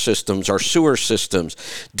water systems, our sewer systems,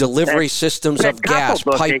 delivery systems of gas,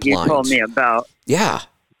 pipelines. That you told me about. Yeah.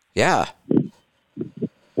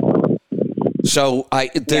 So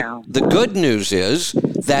the good news is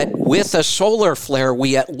that with a solar flare,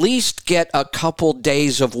 we at least get a couple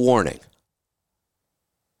days of warning.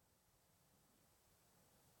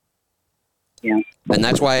 Yeah. And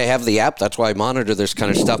that's why I have the app. That's why I monitor this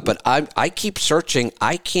kind of stuff. But I keep searching.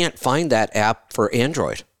 I can't find that app for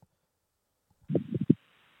Android.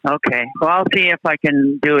 Okay. Well, I'll see if I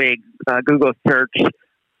can do a Google search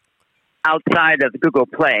outside of Google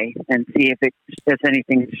Play and see if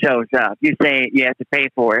anything shows up. You say you have to pay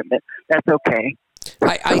for it, but that's okay.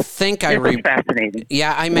 I think it's fascinating.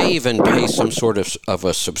 Yeah, I may even pay some sort of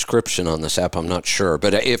a subscription on this app. I'm not sure,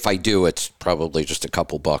 but if I do, it's probably just a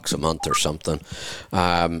couple bucks a month or something.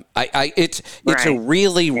 It's a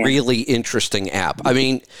really interesting app. I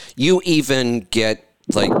mean, you even get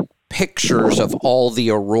like pictures of all the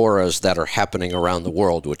auroras that are happening around the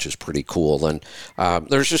world, which is pretty cool. And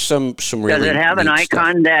there's just some really. Does it have an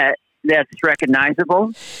icon that that's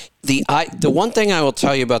recognizable? The one thing I will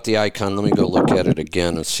tell you about the icon, let me go look at it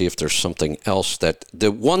again and see if there's something else that,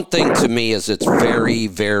 the one thing to me is it's very,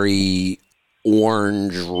 very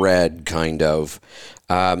orange red kind of,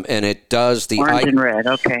 and it does the orange and red.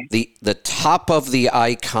 Okay. The top of the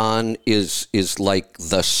icon is like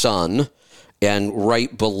the sun, and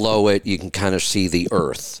right below it you can kind of see the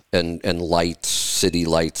earth and lights, city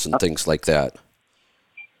lights and things like that.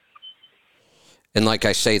 And like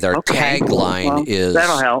I say, their tagline is...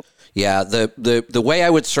 That'll help. Yeah, the way I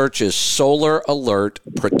would search is Solar Alert,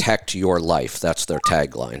 Protect Your Life. That's their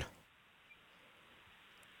tagline.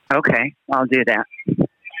 Okay, I'll do that.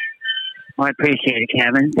 Well, I appreciate it,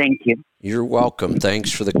 Kevin. Thank you. You're welcome.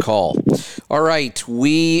 Thanks for the call. All right,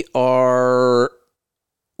 we're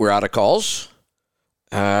out of calls.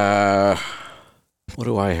 What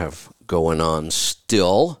do I have going on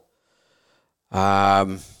still?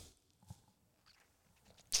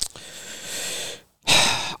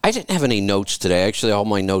 I didn't have any notes today. Actually, all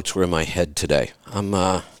my notes were in my head today. I'm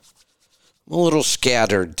a little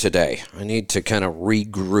scattered today. I need to kind of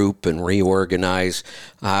regroup and reorganize.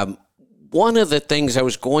 One of the things I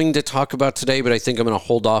was going to talk about today, but I think I'm going to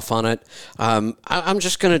hold off on it. I'm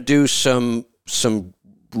just going to do some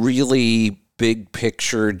really big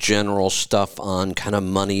picture general stuff on kind of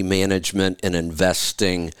money management and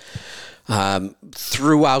investing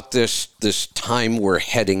throughout this time we're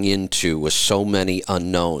heading into with so many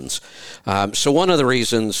unknowns. So one of the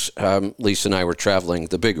reasons Lisa and I were traveling,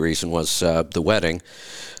 the big reason was the wedding.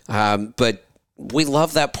 But we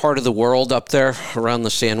love that part of the world up there around the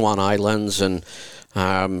San Juan Islands. And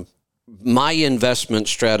my investment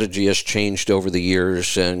strategy has changed over the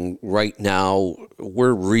years. And right now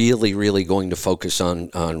we're really, really going to focus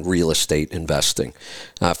on real estate investing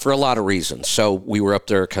for a lot of reasons. So we were up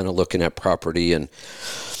there kind of looking at property, and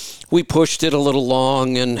we pushed it a little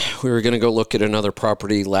long, and we were going to go look at another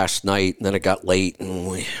property last night, and then it got late, and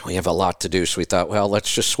we have a lot to do. So we thought, well,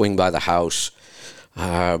 let's just swing by the house.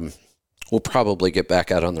 We'll probably get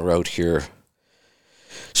back out on the road here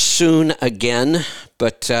soon again,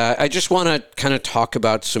 but I just want to kind of talk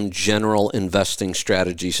about some general investing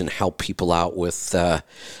strategies and help people out with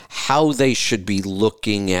how they should be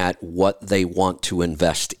looking at what they want to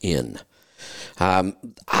invest in. I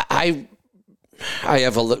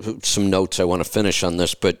have some notes I want to finish on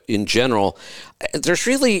this, but in general, there's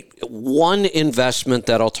really one investment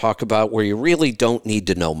that I'll talk about where you really don't need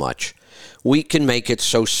to know much. We can make it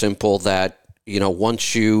so simple that,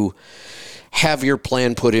 once you have your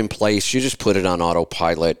plan put in place, you just put it on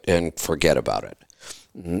autopilot and forget about it.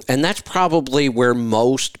 And that's probably where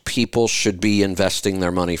most people should be investing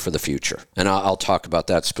their money for the future. And I'll talk about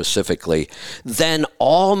that specifically. Then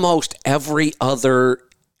almost every other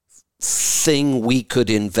thing we could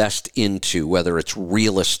invest into, whether it's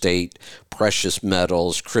real estate, precious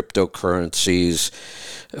metals, cryptocurrencies,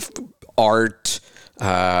 art,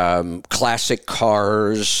 classic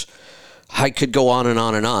cars, I could go on and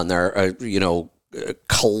on and on. There are,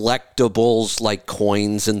 collectibles like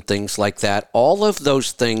coins and things like that. All of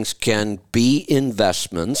those things can be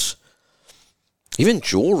investments, even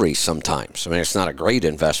jewelry sometimes. I mean, it's not a great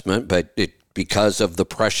investment, but because of the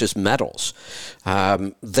precious metals.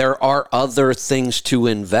 There are other things to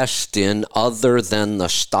invest in other than the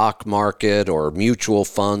stock market or mutual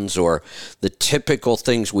funds or the typical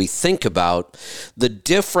things we think about. The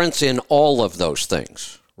difference in all of those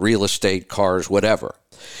things, real estate, cars, whatever,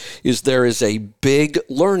 is there is a big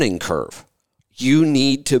learning curve. You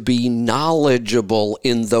need to be knowledgeable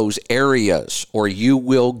in those areas or you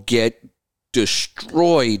will get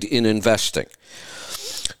destroyed in investing.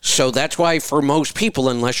 So that's why for most people,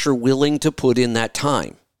 unless you're willing to put in that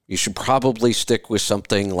time, you should probably stick with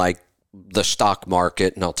something like the stock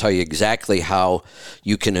market. And I'll tell you exactly how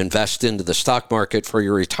you can invest into the stock market for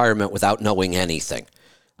your retirement without knowing anything.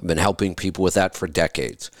 I've been helping people with that for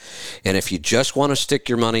decades. And if you just want to stick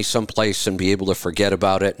your money someplace and be able to forget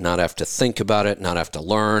about it, not have to think about it, not have to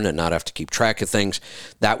learn, and not have to keep track of things,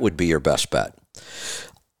 that would be your best bet.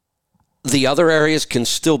 The other areas can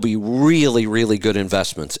still be really, really good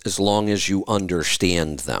investments as long as you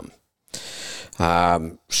understand them.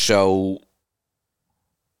 So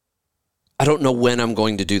I don't know when I'm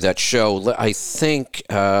going to do that show. I think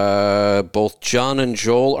both John and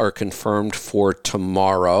Joel are confirmed for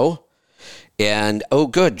tomorrow. And, oh,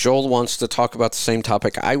 good, Joel wants to talk about the same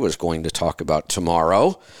topic I was going to talk about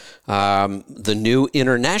tomorrow, the new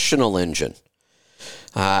international engine.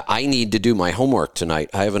 I need to do my homework tonight.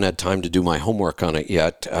 I haven't had time to do my homework on it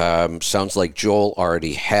yet. Sounds like Joel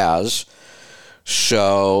already has.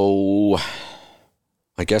 So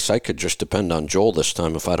I guess I could just depend on Joel this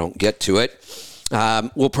time if I don't get to it.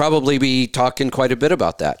 We'll probably be talking quite a bit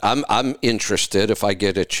about that. I'm interested. If I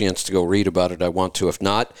get a chance to go read about it, I want to. If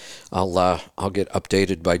not, I'll get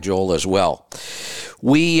updated by Joel as well.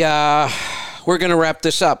 We're going to wrap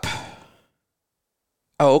this up.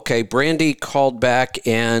 Oh, okay. Brandy called back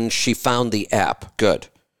and she found the app. Good.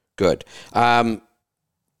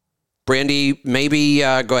 Brandy, maybe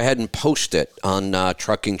go ahead and post it on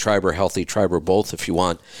Trucking Tribe or Healthy Tribe or both if you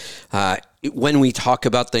want. When we talk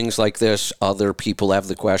about things like this, other people have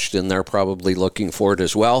the question. They're probably looking for it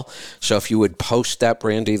as well. So if you would post that,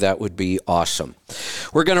 Brandy, that would be awesome.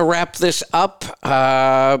 We're going to wrap this up.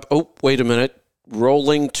 Wait a minute.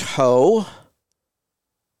 Rolling toe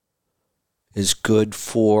is good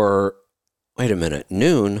for,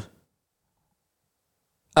 noon?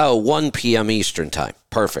 1 p.m. Eastern time.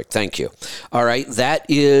 Perfect. Thank you. All right. That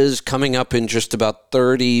is coming up in just about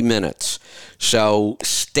 30 minutes. So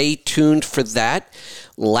stay tuned for that.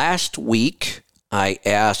 Last week, I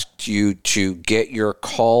asked you to get your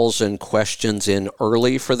calls and questions in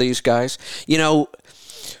early for these guys. You know,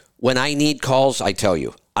 when I need calls, I tell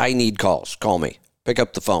you, I need calls. Call me. Pick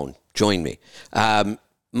up the phone. Join me.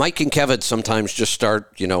 Mike and Kevin sometimes just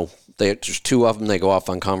start, there's two of them. They go off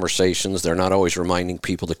on conversations. They're not always reminding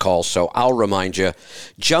people to call. So I'll remind you,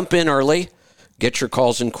 jump in early, get your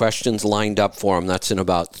calls and questions lined up for them. That's in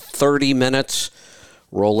about 30 minutes.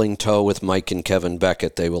 Rolling Toe with Mike and Kevin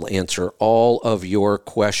Beckett. They will answer all of your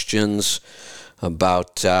questions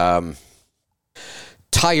about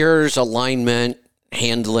tires, alignment,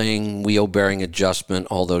 handling, wheel bearing adjustment,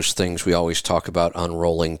 all those things we always talk about on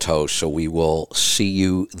Rolling Toe. So we will see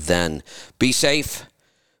you then. Be safe.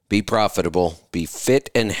 Be profitable, be fit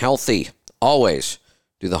and healthy. Always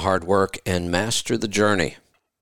do the hard work and master the journey.